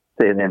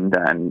 Say and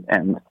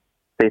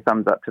say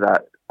thumbs up to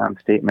that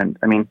statement.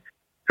 I mean,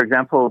 for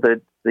example,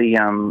 the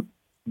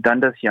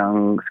Dundas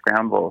Young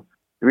Scramble,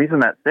 the reason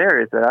that's there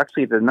is that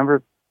actually the number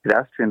of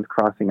pedestrians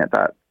crossing at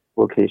that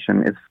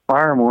location is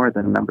far more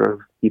than the number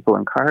of people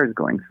and cars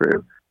going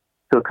through.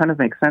 So it kind of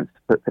makes sense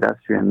to put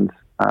pedestrians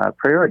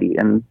priority.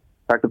 And in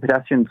fact, the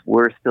pedestrians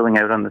were spilling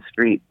out on the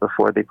street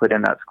before they put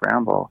in that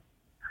scramble.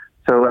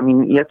 So, I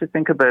mean, you have to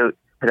think about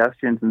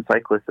pedestrians and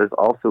cyclists as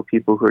also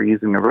people who are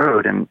using the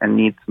road and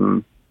need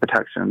some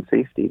protection and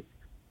safety.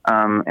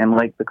 And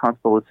like the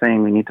constable was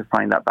saying, we need to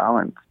find that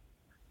balance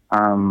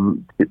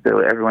so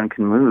everyone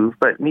can move,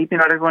 but maybe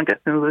not everyone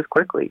gets to move as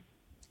quickly.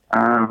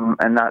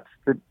 And that's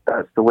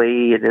the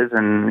way it is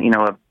in,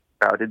 a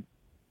crowded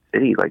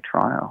city like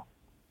Toronto.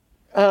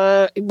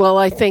 Well,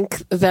 I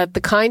think that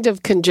the kind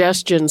of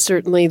congestion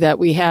certainly that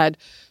we had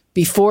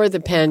before the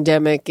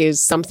pandemic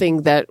is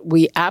something that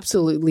we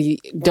absolutely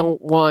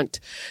don't want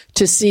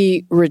to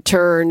see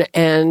return,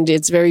 and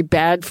it's very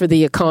bad for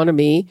the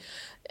economy,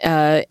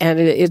 and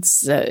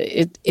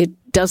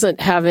it doesn't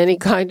have any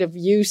kind of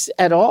use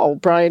at all.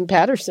 Brian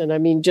Patterson, I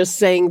mean, just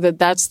saying that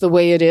that's the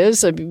way it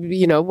is,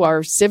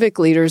 our civic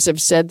leaders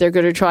have said they're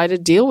going to try to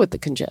deal with the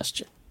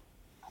congestion.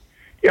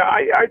 Yeah,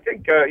 I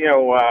think,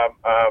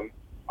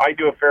 I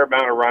do a fair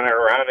amount of running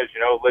around. As you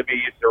know, Libby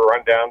used to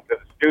run down to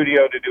the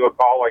studio to do a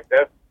call like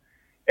this.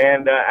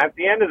 And at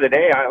the end of the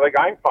day,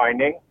 I'm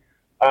finding,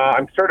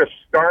 I'm sort of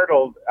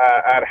startled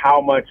at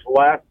how much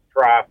less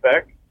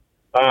traffic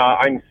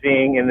I'm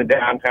seeing in the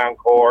downtown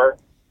core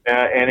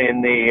and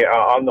in the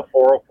on the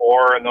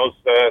 404 and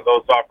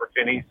those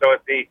opportunities. So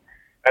at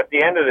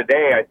the end of the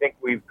day, I think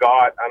we've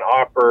got an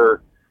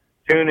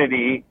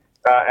opportunity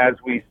as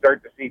we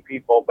start to see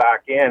people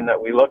back in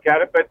that we look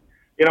at it. But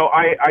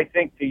I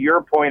think to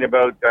your point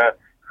about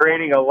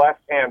creating a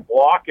left-hand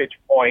blockage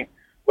point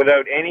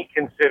without any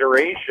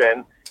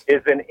consideration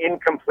is an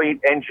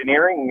incomplete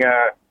engineering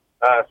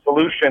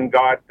solution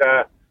got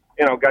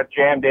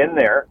jammed in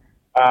there.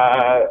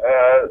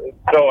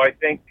 So I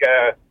think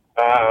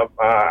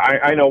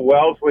I know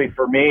Wellesley,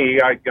 for me,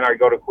 I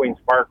go to Queen's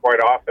Park quite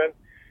often,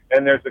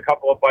 and there's a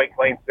couple of bike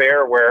lanes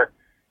there where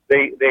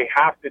they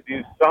have to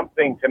do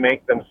something to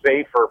make them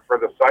safer for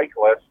the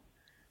cyclists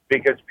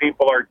because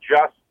people are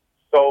just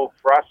so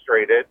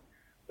frustrated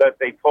that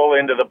they pull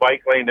into the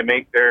bike lane to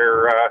make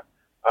their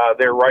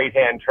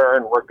right-hand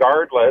turn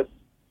regardless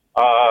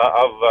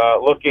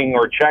of looking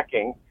or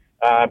checking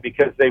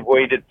because they've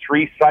waited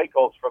 3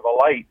 cycles for the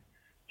light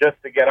just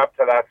to get up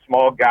to that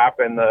small gap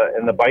in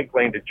the bike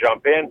lane to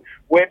jump in,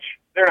 which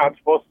they're not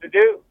supposed to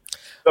do.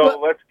 So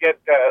let's get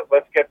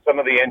some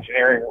of the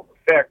engineering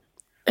fixed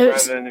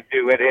rather than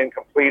do it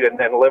incomplete and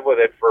then live with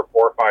it for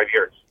 4 or 5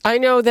 years. I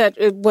know that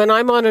when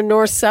I'm on a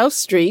north-south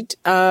street,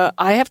 I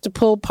have to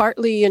pull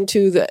partly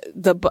into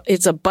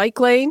it's a bike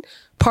lane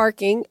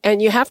parking,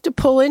 and you have to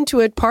pull into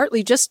it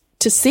partly just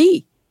to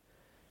see.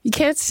 You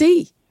can't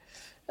see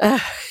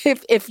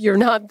if you're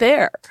not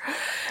there.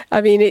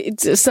 I mean,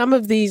 some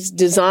of these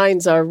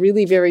designs are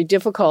really very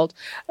difficult.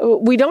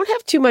 We don't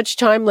have too much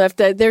time left.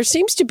 There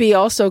seems to be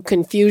also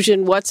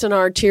confusion. What's an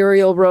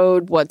arterial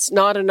road? What's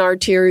not an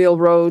arterial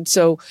road?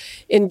 So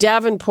in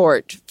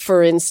Davenport,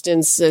 for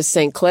instance,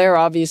 St. Clair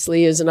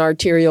obviously is an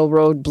arterial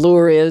road.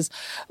 Bloor is.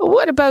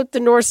 What about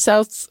the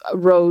north-south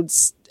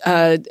roads?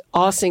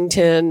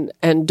 Ossington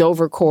and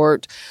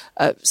Dovercourt,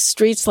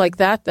 streets like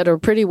that are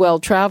pretty well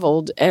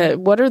traveled.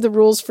 What are the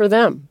rules for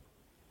them?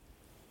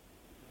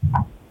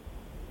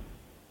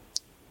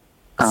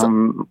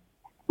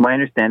 My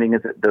understanding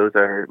is that those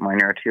are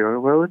minor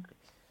arterial roads,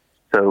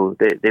 so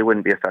they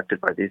wouldn't be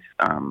affected by these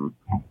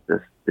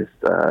this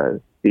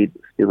speed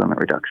limit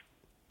reduction.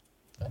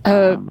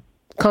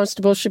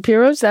 Constable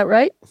Shapiro, is that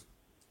right?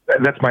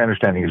 That's my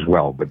understanding as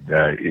well, but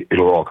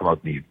it'll all come out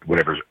in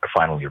whatever's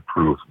finally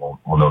approved. We'll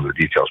know the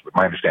details, but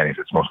my understanding is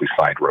it's mostly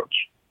side roads.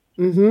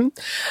 Mm-hmm.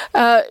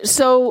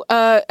 So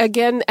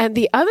again, and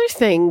the other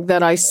thing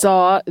that I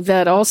saw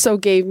that also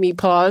gave me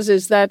pause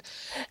is that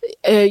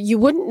you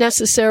wouldn't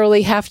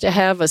necessarily have to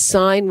have a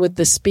sign with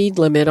the speed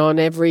limit on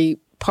every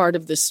part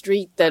of the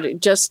street. That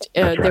it just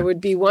right. There would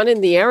be one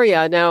in the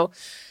area. Now,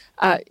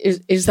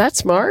 is that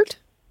smart?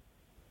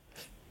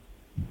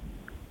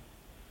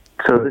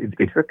 So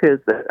the trick is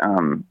that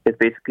it's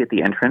basically at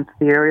the entrance to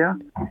the area.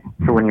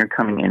 So when you're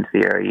coming into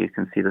the area, you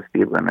can see the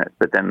speed limit.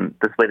 But then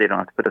this way they don't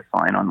have to put a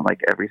sign on like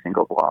every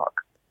single block.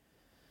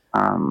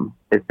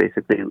 It's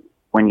basically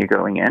when you're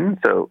going in.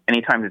 So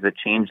anytime there's a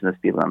change in the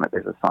speed limit,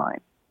 there's a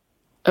sign.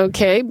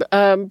 Okay.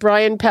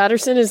 Brian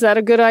Patterson, is that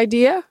a good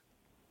idea?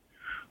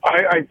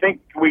 I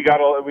think we've got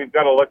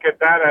to look at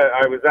that.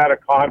 I was at a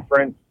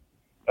conference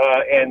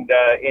and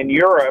in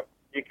Europe,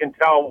 you can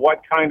tell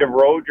what kind of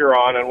road you're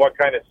on and what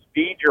kind of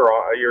speed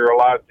you're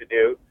allowed to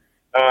do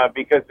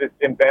because it's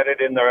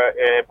embedded in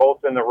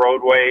both in the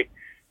roadway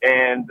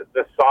and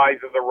the size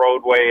of the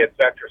roadway,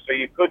 etc. So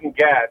you couldn't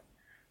get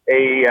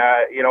a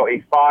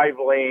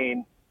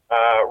 5-lane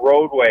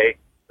roadway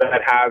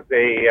that has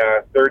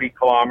a 30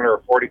 kilometer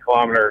or 40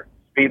 kilometer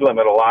speed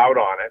limit allowed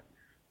on it,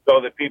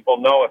 so that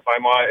people know if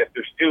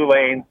there's 2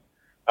 lanes,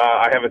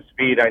 I have a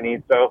speed I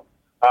need. So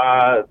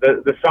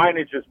the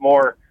signage is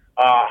more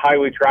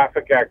Highway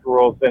Traffic Act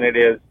rules than it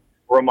is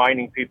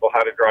reminding people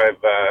how to drive,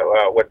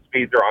 what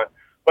speeds are on.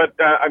 But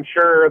I'm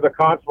sure the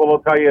constable will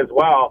tell you as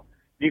well,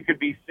 you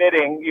could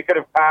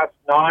have passed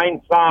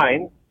 9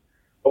 signs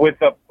with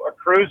a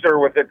cruiser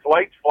with its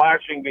lights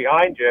flashing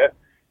behind you,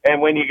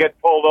 and when you get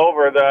pulled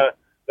over, the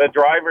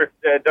driver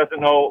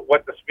doesn't know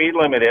what the speed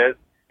limit is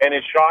and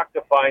is shocked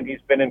to find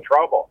he's been in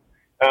trouble.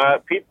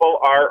 People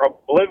are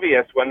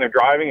oblivious when they're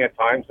driving at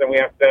times, and we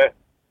have to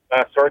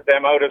sort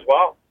them out as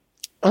well.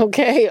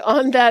 Okay,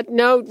 on that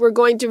note, we're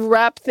going to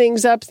wrap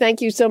things up. Thank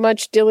you so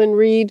much, Dylan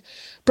Reed,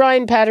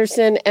 Brian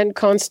Patterson, and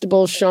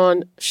Constable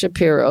Sean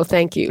Shapiro.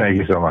 Thank you. Thank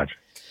you so much.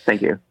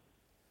 Thank you.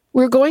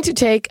 We're going to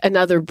take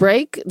another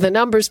break. The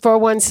number's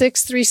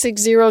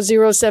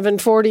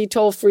 416-360-0740,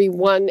 toll-free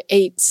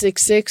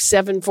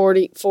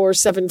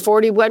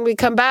 1-866-740-4740. When we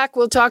come back,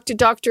 we'll talk to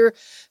Dr.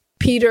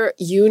 Peter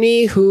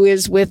Uni, who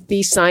is with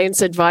the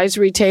Science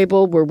Advisory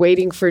Table. We're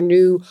waiting for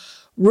new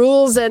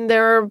rules, and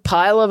there are a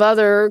pile of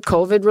other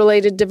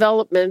COVID-related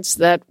developments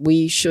that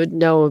we should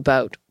know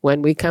about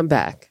when we come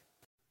back.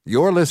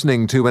 You're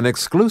listening to an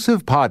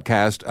exclusive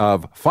podcast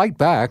of Fight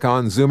Back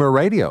on Zoomer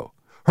Radio.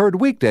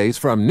 Heard weekdays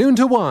from noon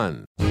to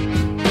 1.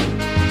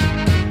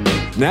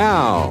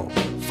 Now,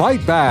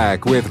 Fight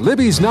Back with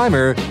Libby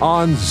Znaimer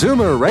on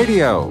Zoomer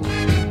Radio.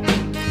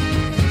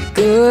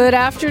 Good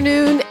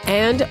afternoon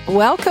and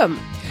welcome.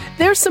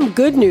 There's some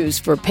good news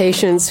for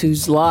patients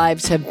whose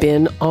lives have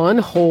been on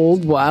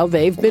hold while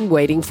they've been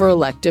waiting for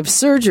elective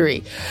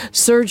surgery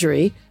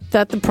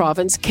that the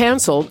province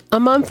canceled a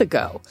month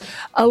ago.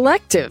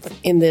 Elective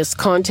in this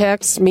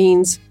context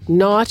means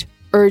not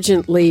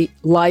urgently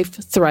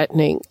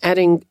life-threatening,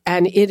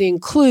 and it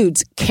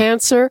includes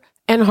cancer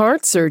and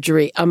heart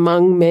surgery,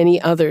 among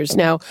many others.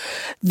 Now,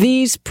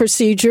 these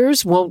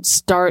procedures won't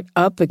start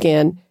up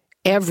again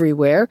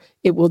everywhere.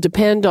 It will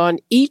depend on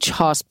each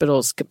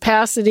hospital's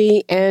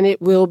capacity, and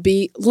it will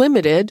be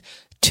limited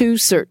to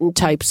certain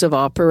types of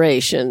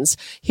operations.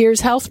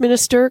 Here's Health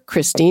Minister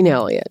Christine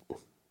Elliott.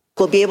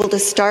 We'll be able to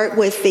start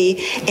with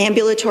the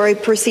ambulatory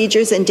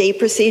procedures and day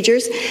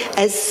procedures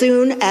as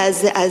soon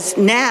as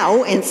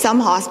now in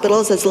some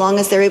hospitals, as long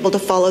as they're able to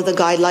follow the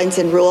guidelines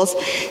and rules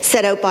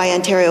set out by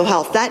Ontario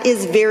Health. That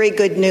is very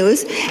good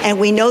news, and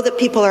we know that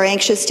people are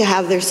anxious to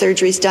have their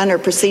surgeries done or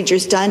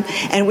procedures done,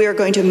 and we are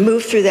going to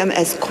move through them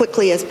as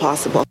quickly as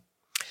possible.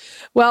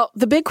 Well,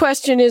 the big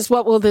question is,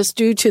 what will this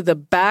do to the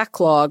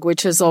backlog,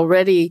 which has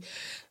already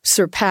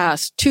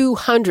surpassed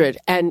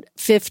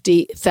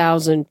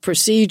 250,000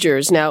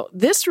 procedures. Now,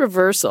 this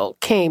reversal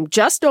came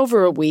just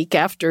over a week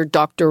after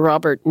Dr.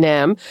 Robert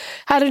Nam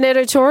had an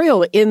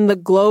editorial in the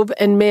Globe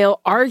and Mail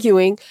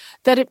arguing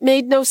that it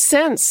made no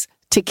sense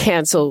to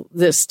cancel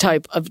this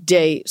type of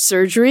day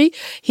surgery.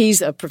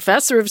 He's a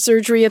professor of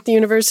surgery at the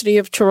University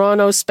of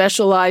Toronto,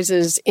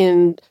 specializes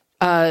in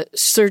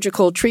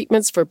surgical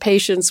treatments for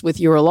patients with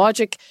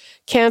urologic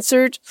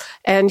cancer,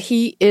 and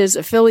he is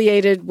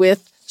affiliated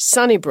with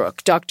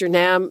Sunnybrook. Dr.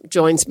 Nam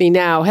joins me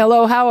now.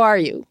 Hello, how are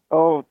you?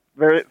 Oh,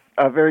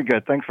 very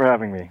good. Thanks for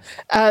having me.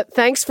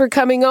 Thanks for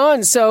coming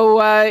on. So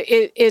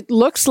it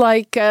looks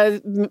like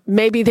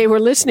maybe they were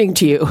listening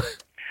to you.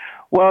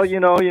 Well, you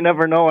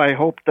never know. I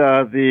hope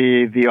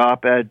the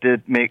op-ed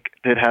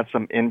did have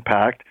some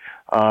impact.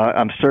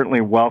 I'm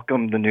certainly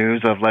welcome the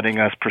news of letting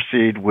us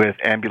proceed with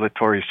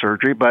ambulatory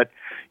surgery, but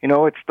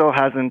it still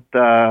hasn't.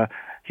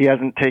 He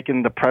hasn't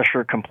taken the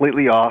pressure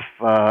completely off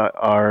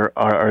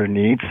our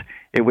needs.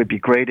 It would be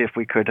great if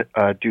we could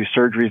do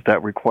surgeries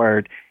that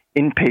required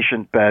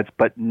inpatient beds,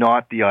 but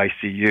not the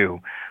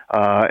ICU.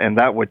 And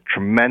that would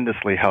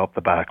tremendously help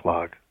the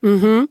backlog.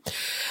 Mm-hmm.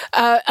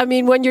 I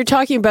mean, when you're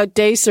talking about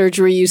day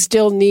surgery, you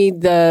still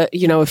need a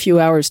few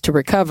hours to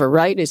recover,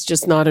 right? It's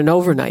just not an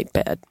overnight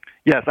bed.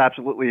 Yes,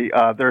 absolutely.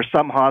 There are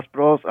some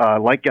hospitals,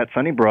 like at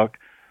Sunnybrook,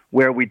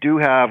 where we do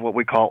have what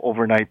we call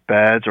overnight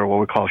beds or what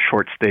we call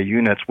short stay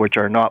units, which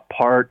are not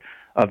part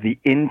of the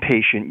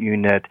inpatient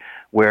unit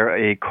where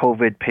a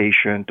COVID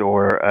patient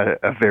or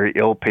a very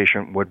ill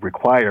patient would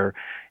require.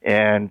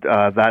 And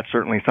that's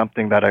certainly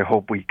something that I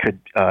hope we could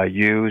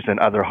use and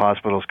other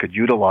hospitals could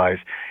utilize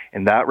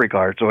in that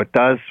regard. So it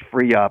does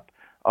free up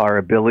our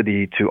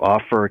ability to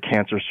offer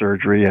cancer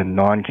surgery and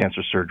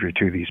non-cancer surgery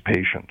to these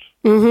patients.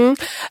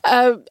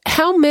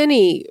 How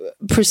many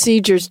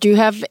procedures? Do you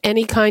have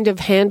any kind of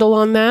handle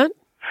on that?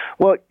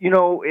 Well,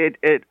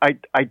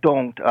 I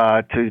don't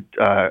to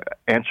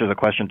answer the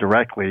question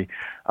directly,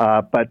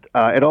 but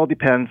it all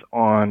depends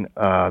on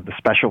the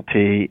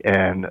specialty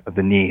and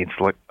the needs.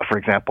 Like, for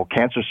example,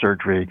 cancer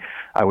surgery,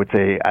 I would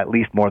say at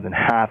least more than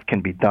half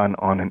can be done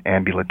on an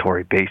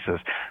ambulatory basis,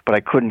 but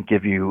I couldn't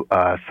give you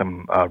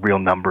some real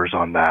numbers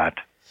on that.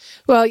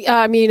 Well,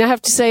 I mean, I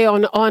have to say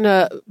on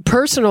a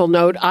personal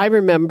note, I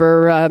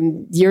remember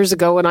years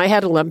ago when I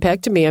had a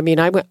lumpectomy, I mean,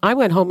 I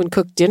went home and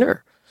cooked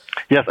dinner.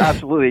 Yes,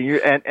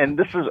 absolutely. And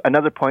this is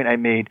another point I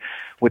made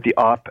with the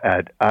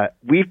op-ed.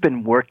 We've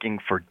been working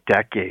for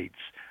decades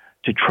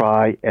to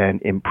try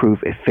and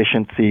improve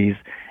efficiencies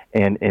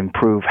and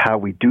improve how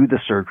we do the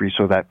surgery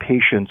so that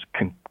patients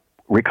can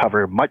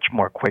recover much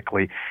more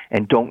quickly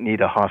and don't need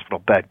a hospital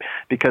bed.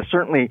 Because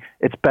certainly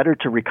it's better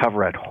to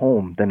recover at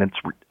home than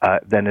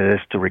it is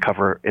to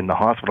recover in the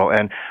hospital.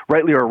 And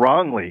rightly or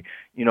wrongly,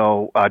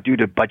 due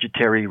to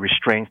budgetary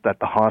restraints that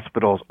the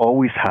hospitals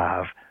always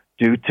have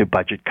due to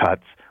budget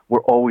cuts,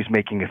 we're always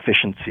making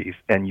efficiencies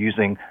and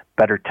using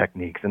better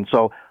techniques. And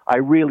so I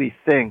really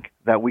think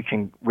that we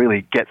can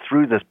really get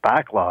through this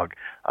backlog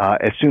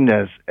as soon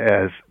as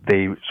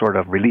they sort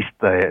of release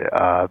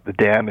the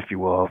dam, if you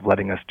will, of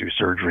letting us do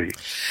surgery.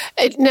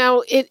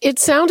 Now, it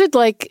sounded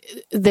like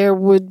there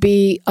would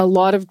be a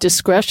lot of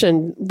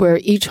discretion where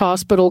each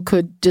hospital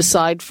could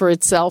decide for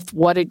itself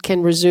what it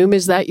can resume.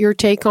 Is that your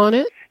take on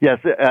it? Yes,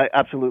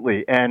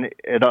 absolutely. And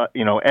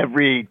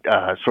every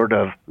sort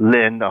of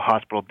LHIN, the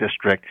hospital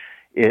district,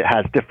 it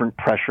has different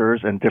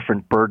pressures and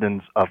different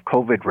burdens of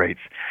COVID rates.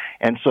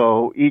 And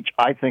so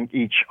I think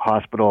each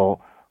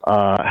hospital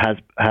has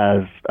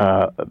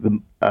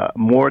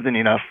more than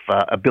enough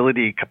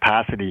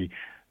capacity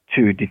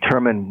to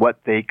determine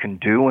what they can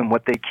do and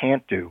what they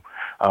can't do,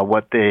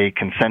 what they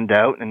can send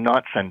out and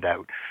not send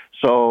out.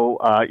 So,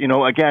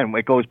 again,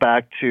 it goes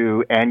back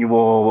to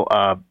annual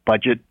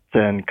budgets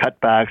and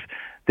cutbacks.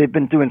 They've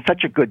been doing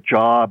such a good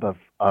job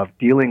of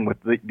dealing with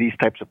these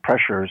types of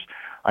pressures.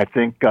 I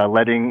think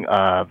letting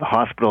the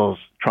hospitals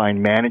try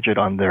and manage it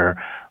on their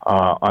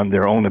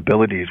own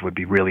abilities would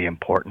be really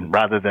important,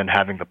 rather than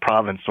having the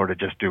province sort of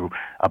just do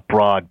a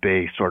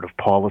broad-based sort of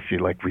policy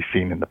like we've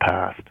seen in the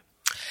past.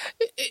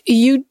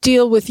 You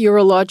deal with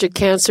urologic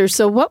cancer,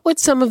 so what would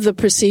some of the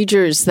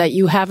procedures that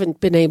you haven't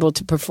been able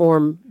to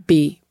perform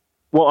be?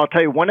 Well, I'll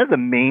tell you, one of the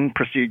main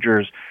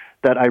procedures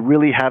that I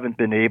really haven't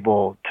been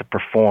able to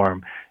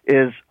perform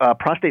is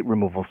prostate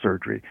removal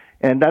surgery.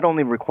 And that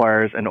only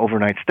requires an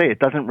overnight stay. It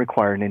doesn't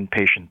require an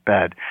inpatient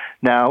bed.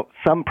 Now,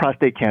 some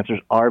prostate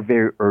cancers are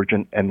very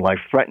urgent and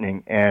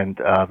life-threatening, and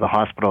the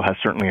hospital has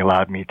certainly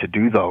allowed me to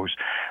do those.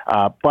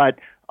 But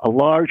a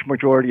large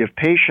majority of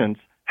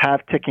patients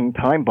have ticking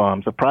time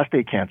bombs of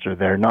prostate cancer.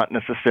 They're not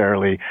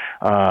necessarily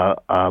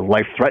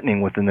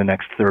life-threatening within the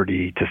next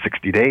 30 to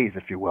 60 days,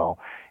 if you will.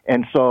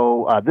 And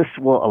so this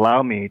will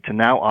allow me to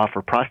now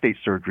offer prostate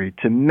surgery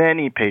to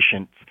many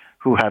patients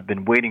who have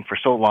been waiting for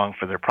so long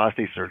for their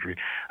prostate surgery.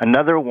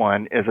 Another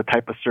one is a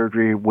type of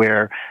surgery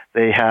where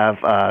they have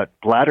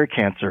bladder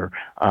cancer,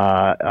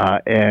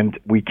 and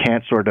we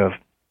can't sort of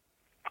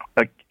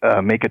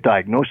make a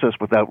diagnosis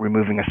without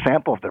removing a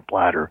sample of their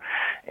bladder.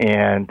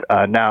 And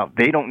now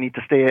they don't need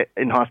to stay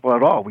in hospital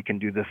at all. We can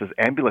do this as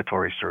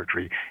ambulatory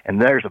surgery,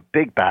 and there's a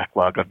big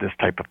backlog of this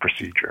type of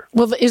procedure.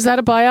 Well, is that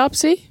a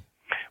biopsy?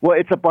 Well,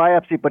 it's a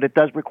biopsy, but it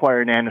does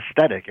require an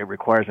anesthetic. It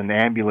requires an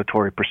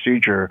ambulatory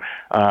procedure,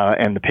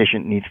 and the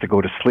patient needs to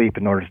go to sleep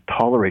in order to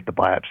tolerate the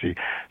biopsy.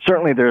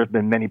 Certainly, there have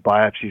been many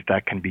biopsies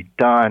that can be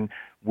done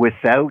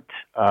without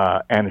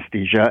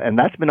anesthesia, and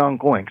that's been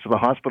ongoing. So the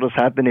hospitals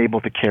have been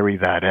able to carry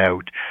that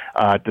out,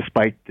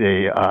 despite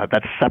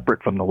that's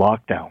separate from the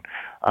lockdown.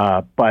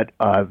 But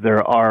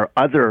there are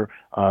other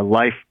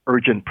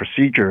life-urgent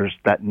procedures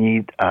that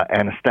need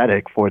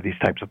anesthetic for these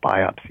types of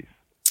biopsies.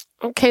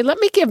 Okay, let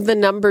me give the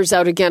numbers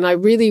out again. I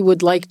really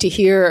would like to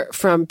hear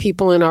from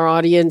people in our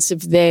audience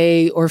if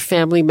they or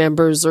family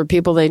members or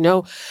people they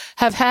know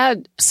have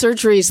had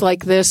surgeries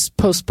like this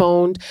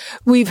postponed.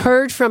 We've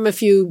heard from a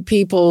few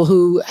people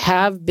who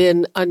have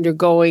been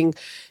undergoing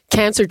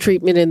cancer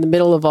treatment in the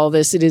middle of all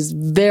this. It is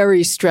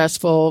very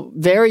stressful,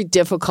 very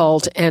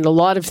difficult, and a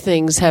lot of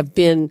things have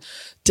been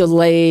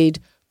delayed,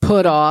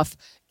 put off,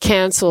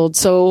 canceled.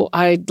 So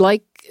I'd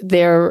like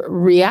their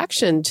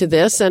reaction to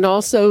this, and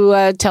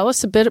also tell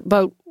us a bit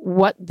about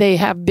what they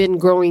have been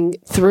going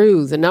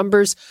through. The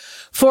numbers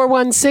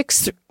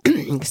 416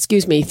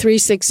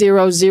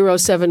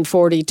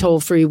 360-0740, toll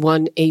free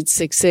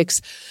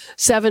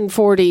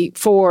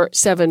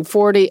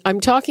 1-866-740-4740. I'm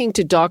talking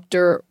to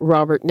Dr.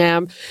 Robert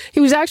Nam. He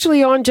was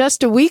actually on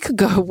just a week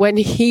ago when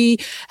he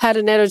had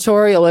an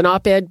editorial, an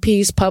op-ed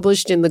piece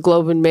published in the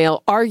Globe and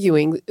Mail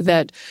arguing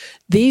that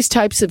these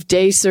types of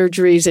day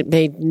surgeries, it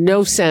made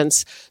no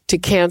sense to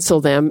cancel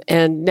them.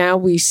 And now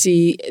we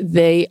see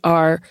they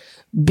are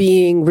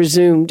being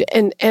resumed.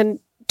 And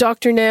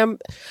Dr. Nam,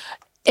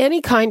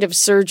 any kind of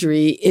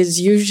surgery is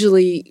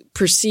usually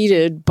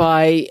preceded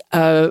by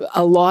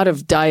a lot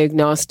of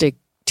diagnostic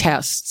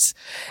tests,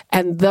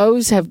 and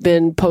those have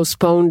been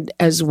postponed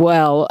as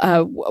well.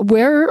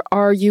 Where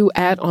are you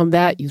at on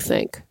that, you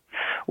think?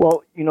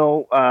 Well,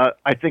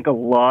 I think a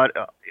lot.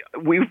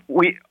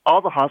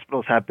 All the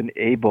hospitals have been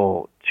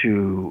able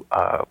to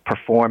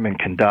perform and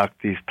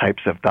conduct these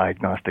types of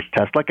diagnostic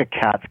tests, like a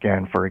CAT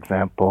scan, for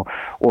example,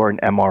 or an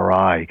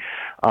MRI.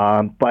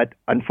 But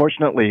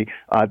unfortunately,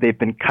 they've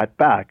been cut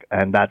back,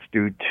 and that's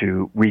due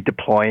to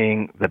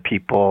redeploying the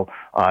people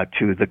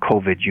to the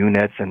COVID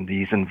units, and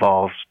these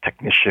involves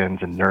technicians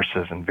and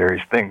nurses and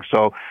various things.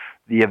 So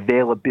the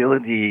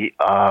availability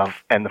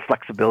of and the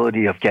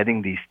flexibility of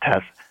getting these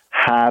tests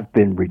have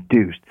been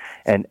reduced.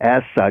 And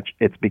as such,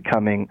 it's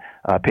becoming,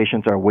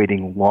 patients are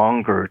waiting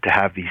longer to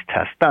have these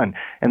tests done.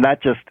 And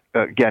that just,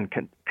 again,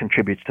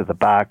 contributes to the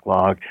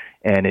backlog,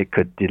 and it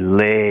could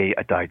delay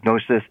a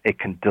diagnosis. It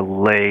can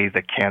delay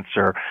the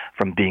cancer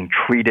from being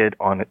treated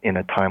in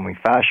a timely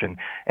fashion.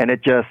 And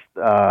it just,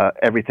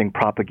 everything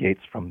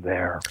propagates from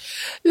there.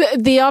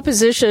 The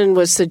opposition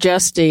was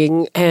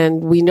suggesting,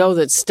 and we know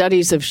that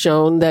studies have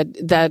shown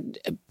that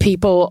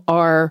people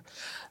are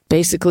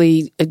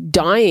basically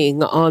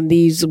dying on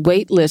these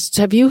wait lists.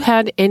 Have you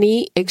had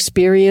any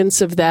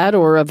experience of that,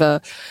 or of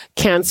a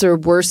cancer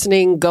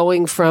worsening,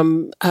 going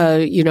from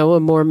a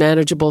more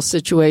manageable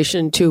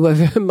situation to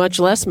a much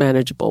less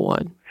manageable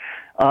one?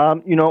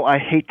 I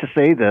hate to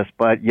say this,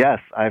 but yes,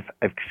 I've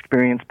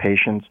experienced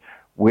patients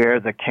where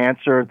the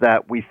cancer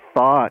that we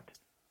thought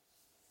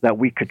that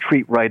we could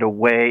treat right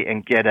away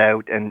and get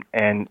out and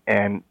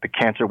the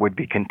cancer would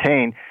be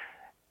contained,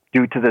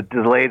 due to the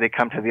delay, they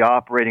come to the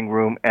operating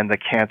room and the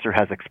cancer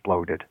has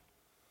exploded.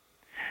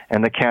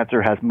 And the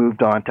cancer has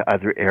moved on to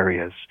other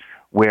areas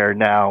where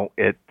now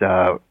it's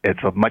a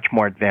much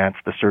more advanced,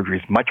 the surgery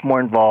is much more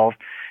involved,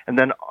 and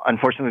then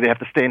unfortunately they have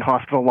to stay in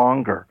hospital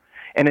longer.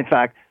 And in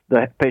fact,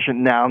 the patient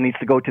now needs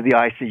to go to the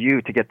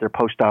ICU to get their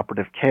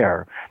postoperative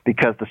care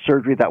because the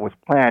surgery that was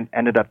planned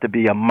ended up to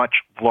be a much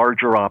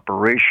larger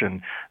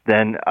operation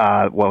than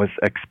what was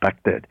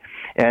expected.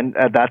 And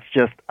that's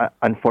just,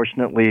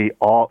 unfortunately,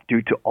 all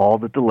due to all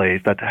the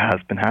delays that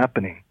has been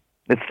happening.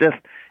 It's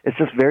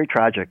just very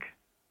tragic.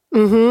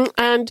 Mm-hmm.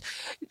 And,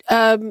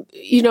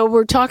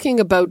 we're talking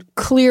about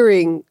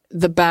clearing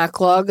the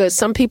backlog.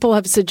 Some people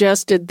have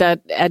suggested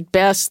that at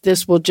best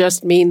this will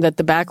just mean that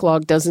the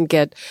backlog doesn't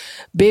get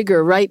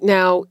bigger. Right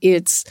now,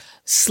 it's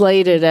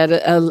slated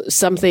at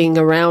something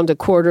around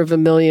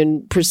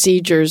 250,000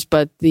 procedures,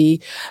 but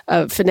the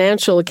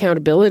Financial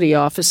Accountability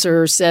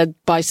Officer said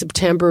by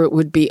September it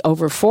would be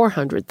over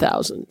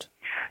 400,000.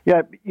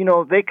 Yeah,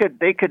 they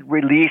could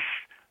release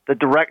the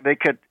direct. They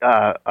could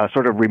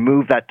sort of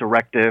remove that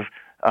directive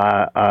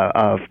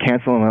of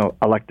canceling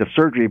elective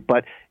surgery,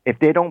 but if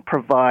they don't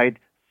provide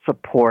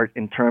support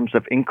in terms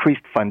of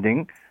increased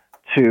funding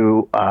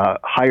to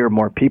hire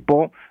more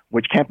people,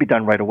 which can't be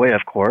done right away,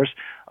 of course,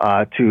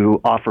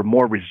 to offer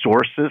more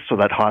resources so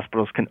that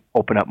hospitals can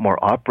open up more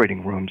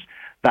operating rooms,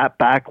 that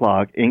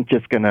backlog ain't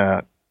just going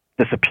to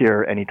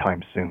disappear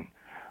anytime soon.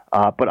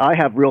 But I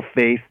have real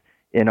faith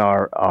in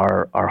our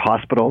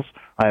hospitals.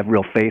 I have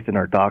real faith in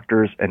our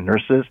doctors and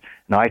nurses,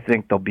 and I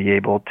think they'll be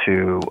able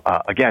to,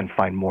 again,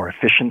 find more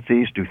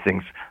efficiencies, do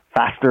things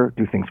faster,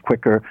 do things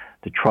quicker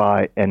to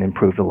try and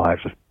improve the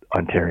lives of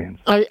Ontarians.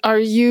 Are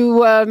you,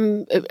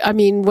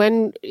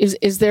 when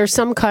is there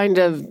some kind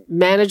of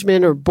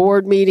management or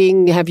board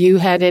meeting? Have you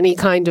had any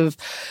kind of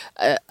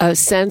a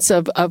sense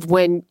of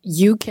when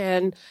you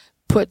can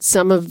put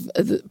some of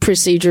the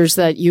procedures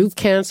that you've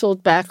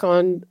canceled back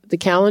on the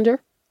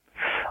calendar?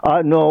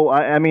 No,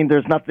 I mean,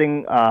 there's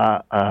nothing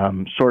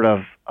sort of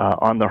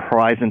on the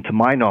horizon to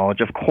my knowledge.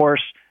 Of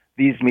course,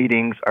 these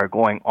meetings are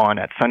going on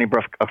at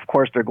Sunnybrook. Of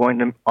course, they're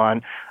going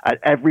on at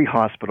every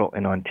hospital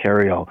in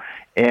Ontario.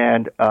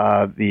 And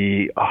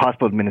the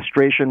hospital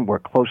administration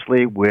work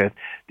closely with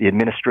the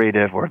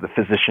administrative or the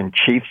physician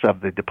chiefs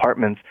of the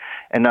departments,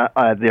 and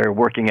they're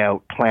working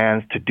out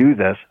plans to do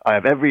this. I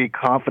have every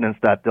confidence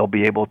that they'll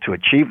be able to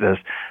achieve this.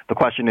 The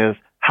question is,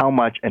 how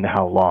much and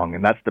how long?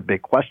 And that's the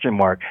big question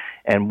mark.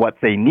 And what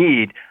they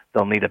need,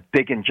 they'll need a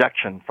big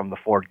injection from the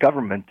Ford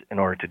government in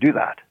order to do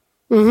that.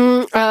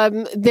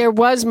 Mm-hmm. There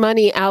was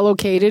money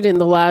allocated in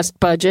the last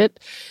budget.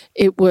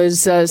 It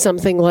was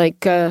something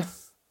like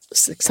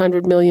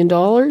 $600 million.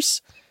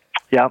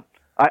 Yeah.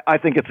 I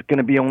think it's going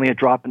to be only a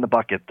drop in the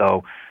bucket,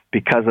 though,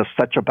 because of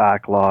such a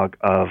backlog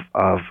of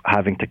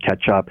having to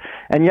catch up.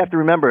 And you have to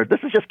remember, this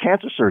is just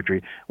cancer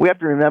surgery. We have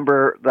to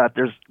remember that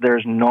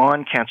there's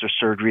non-cancer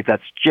surgery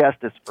that's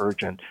just as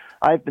urgent.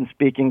 I've been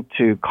speaking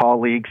to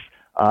colleagues,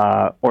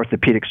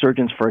 orthopedic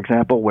surgeons, for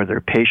example, where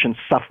their patients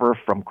suffer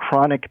from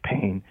chronic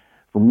pain,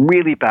 from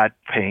really bad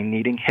pain,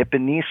 needing hip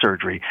and knee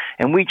surgery.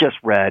 And we just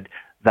read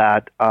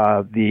that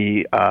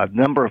the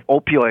number of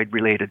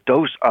opioid-related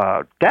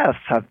deaths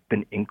have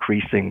been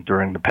increasing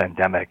during the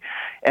pandemic.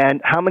 And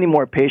how many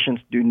more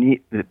patients do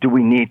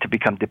we need to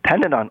become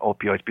dependent on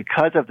opioids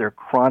because of their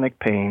chronic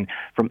pain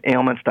from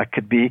ailments that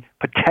could be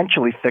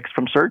potentially fixed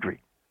from surgery?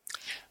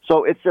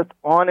 So it's just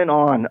on and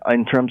on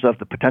in terms of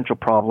the potential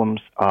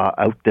problems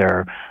out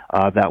there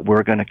that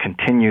we're going to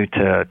continue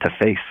to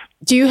face.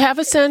 Do you have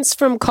a sense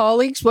from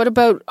colleagues? What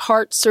about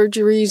heart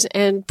surgeries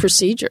and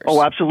procedures?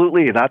 Oh,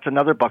 absolutely. That's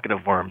another bucket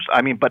of worms.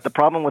 I mean, but the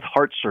problem with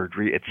heart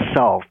surgery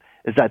itself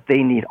is that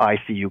they need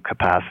ICU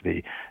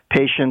capacity.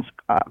 Patients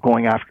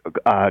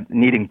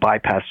needing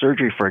bypass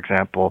surgery, for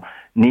example,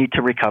 need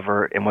to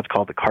recover in what's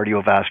called the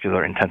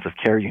cardiovascular intensive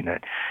care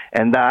unit.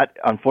 And that,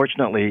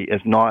 unfortunately, is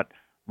not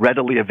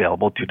readily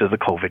available due to the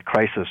COVID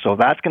crisis. So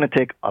that's going to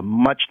take a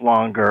much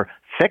longer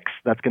fix.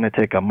 That's going to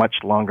take a much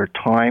longer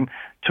time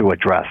to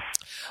address.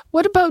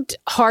 What about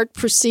heart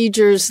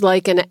procedures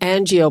like an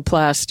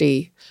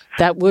angioplasty?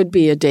 That would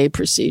be a day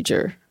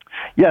procedure.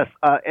 Yes,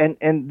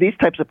 and these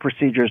types of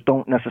procedures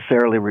don't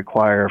necessarily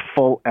require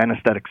full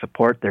anesthetic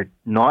support. They're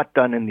not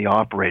done in the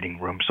operating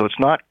room, so it's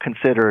not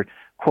considered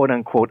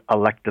quote-unquote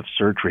elective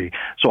surgery.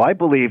 So I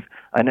believe,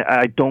 and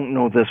I don't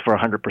know this for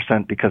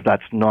 100% because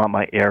that's not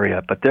my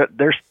area, but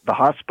there's the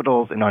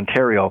hospitals in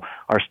Ontario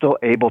are still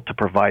able to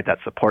provide that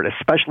support,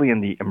 especially in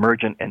the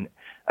emergent and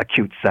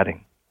acute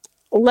setting.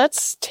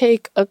 Let's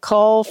take a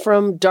call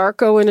from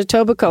Darko in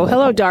Etobicoke.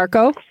 Hello,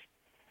 Darko.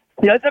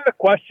 Yeah, I just have a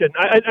question.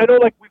 I know,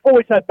 like, we've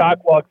always had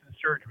backlogs in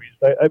surgeries.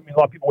 I mean, a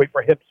lot of people wait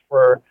for hips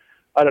for,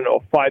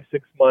 5-6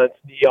 months,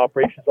 knee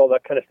operations, all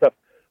that kind of stuff.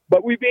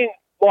 But we've been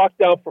locked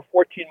down for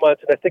 14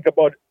 months, and I think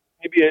about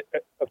maybe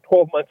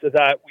 12 months of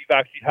that, we've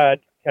actually had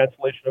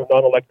cancellation of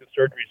non-elective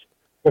surgeries,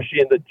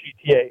 especially in the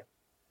GTA.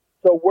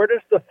 So where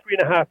does the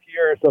 3.5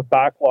 years of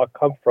backlog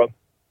come from?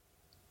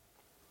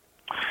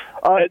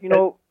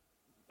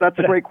 That's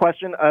a great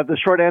question. The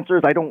short answer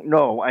is I don't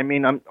know. I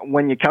mean,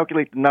 when you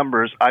calculate the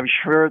numbers, I'm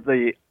sure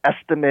the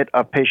estimate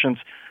of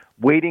patients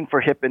waiting for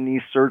hip and knee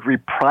surgery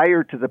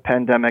prior to the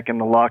pandemic and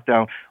the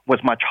lockdown was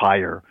much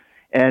higher.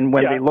 And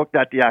when they looked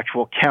at the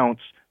actual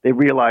counts, they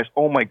realized,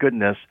 oh my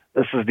goodness,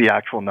 this is the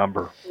actual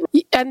number.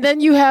 And then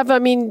you have,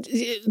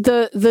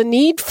 the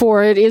need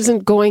for it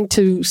isn't going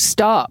to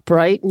stop,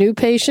 right? New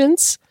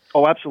patients?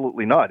 Oh,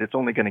 absolutely not. It's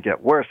only going to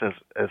get worse as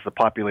the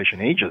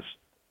population ages.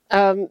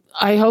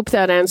 I hope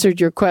that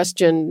answered your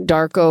question,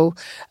 Darko.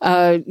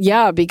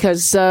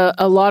 Because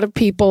a lot of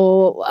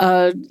people,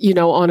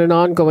 on an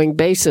ongoing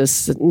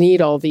basis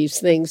need all these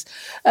things.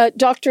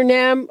 Dr.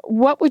 Nam,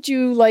 what would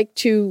you like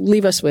to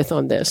leave us with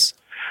on this?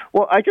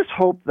 Well, I just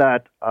hope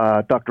that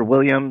Dr.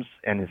 Williams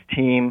and his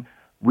team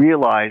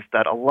realize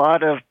that a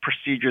lot of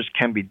procedures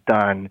can be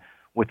done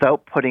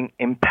without putting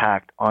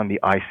impact on the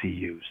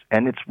ICUs.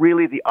 And it's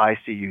really the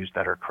ICUs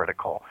that are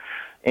critical.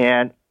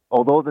 And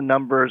although the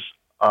numbers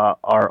of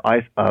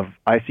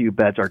ICU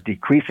beds are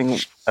decreasing,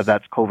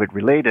 that's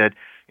COVID-related,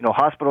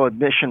 hospital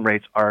admission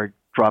rates are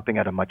dropping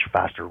at a much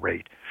faster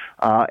rate.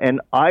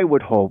 And I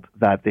would hope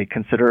that they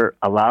consider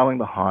allowing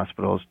the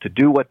hospitals to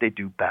do what they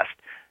do best,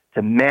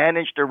 to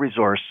manage their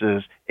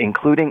resources,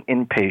 including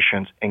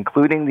inpatients,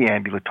 including the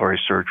ambulatory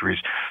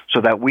surgeries,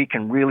 so that we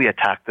can really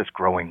attack this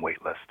growing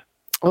wait list.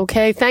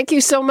 Okay. Thank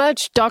you so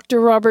much, Dr.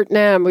 Robert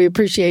Nam. We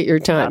appreciate your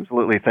time.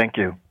 Absolutely. Thank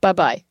you.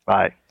 Bye-bye.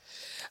 Bye.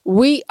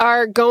 We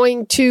are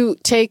going to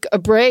take a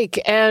break,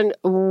 and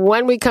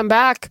when we come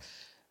back,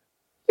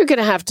 you're going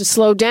to have to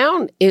slow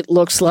down, it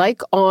looks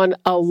like, on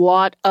a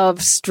lot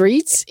of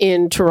streets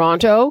in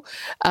Toronto.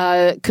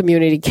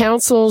 Community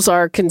councils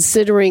are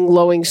considering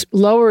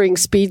lowering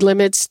speed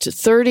limits to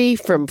 30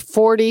 from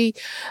 40.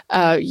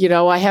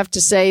 I have to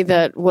say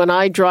that when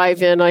I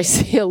drive in, I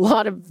see a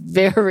lot of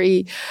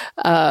very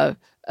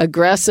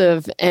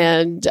aggressive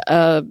and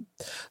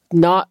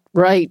not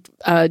right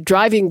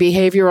driving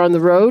behavior on the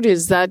road.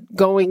 Is that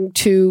going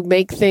to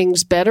make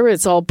things better?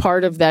 It's all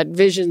part of that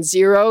Vision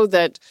Zero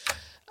that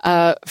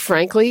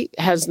frankly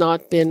has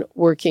not been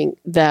working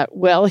that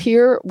well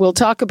here. We'll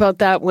talk about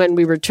that when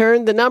we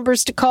return. The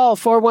numbers to call,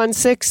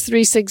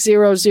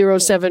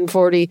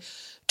 416-360-0740,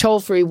 toll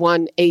free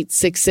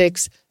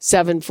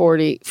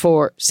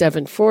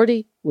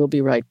 1-866-740-4740. We'll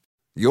be right back.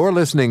 You're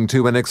listening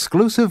to an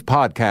exclusive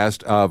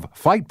podcast of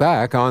Fight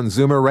Back on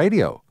Zoomer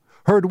Radio.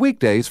 Heard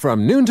weekdays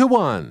from noon to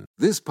 1.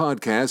 This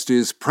podcast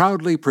is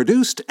proudly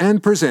produced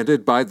and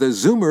presented by the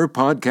Zoomer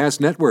Podcast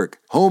Network,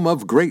 home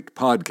of great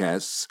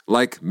podcasts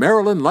like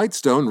Marilyn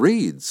Lightstone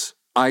Reads,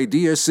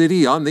 Idea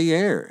City on the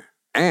Air,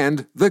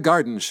 and The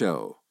Garden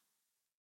Show.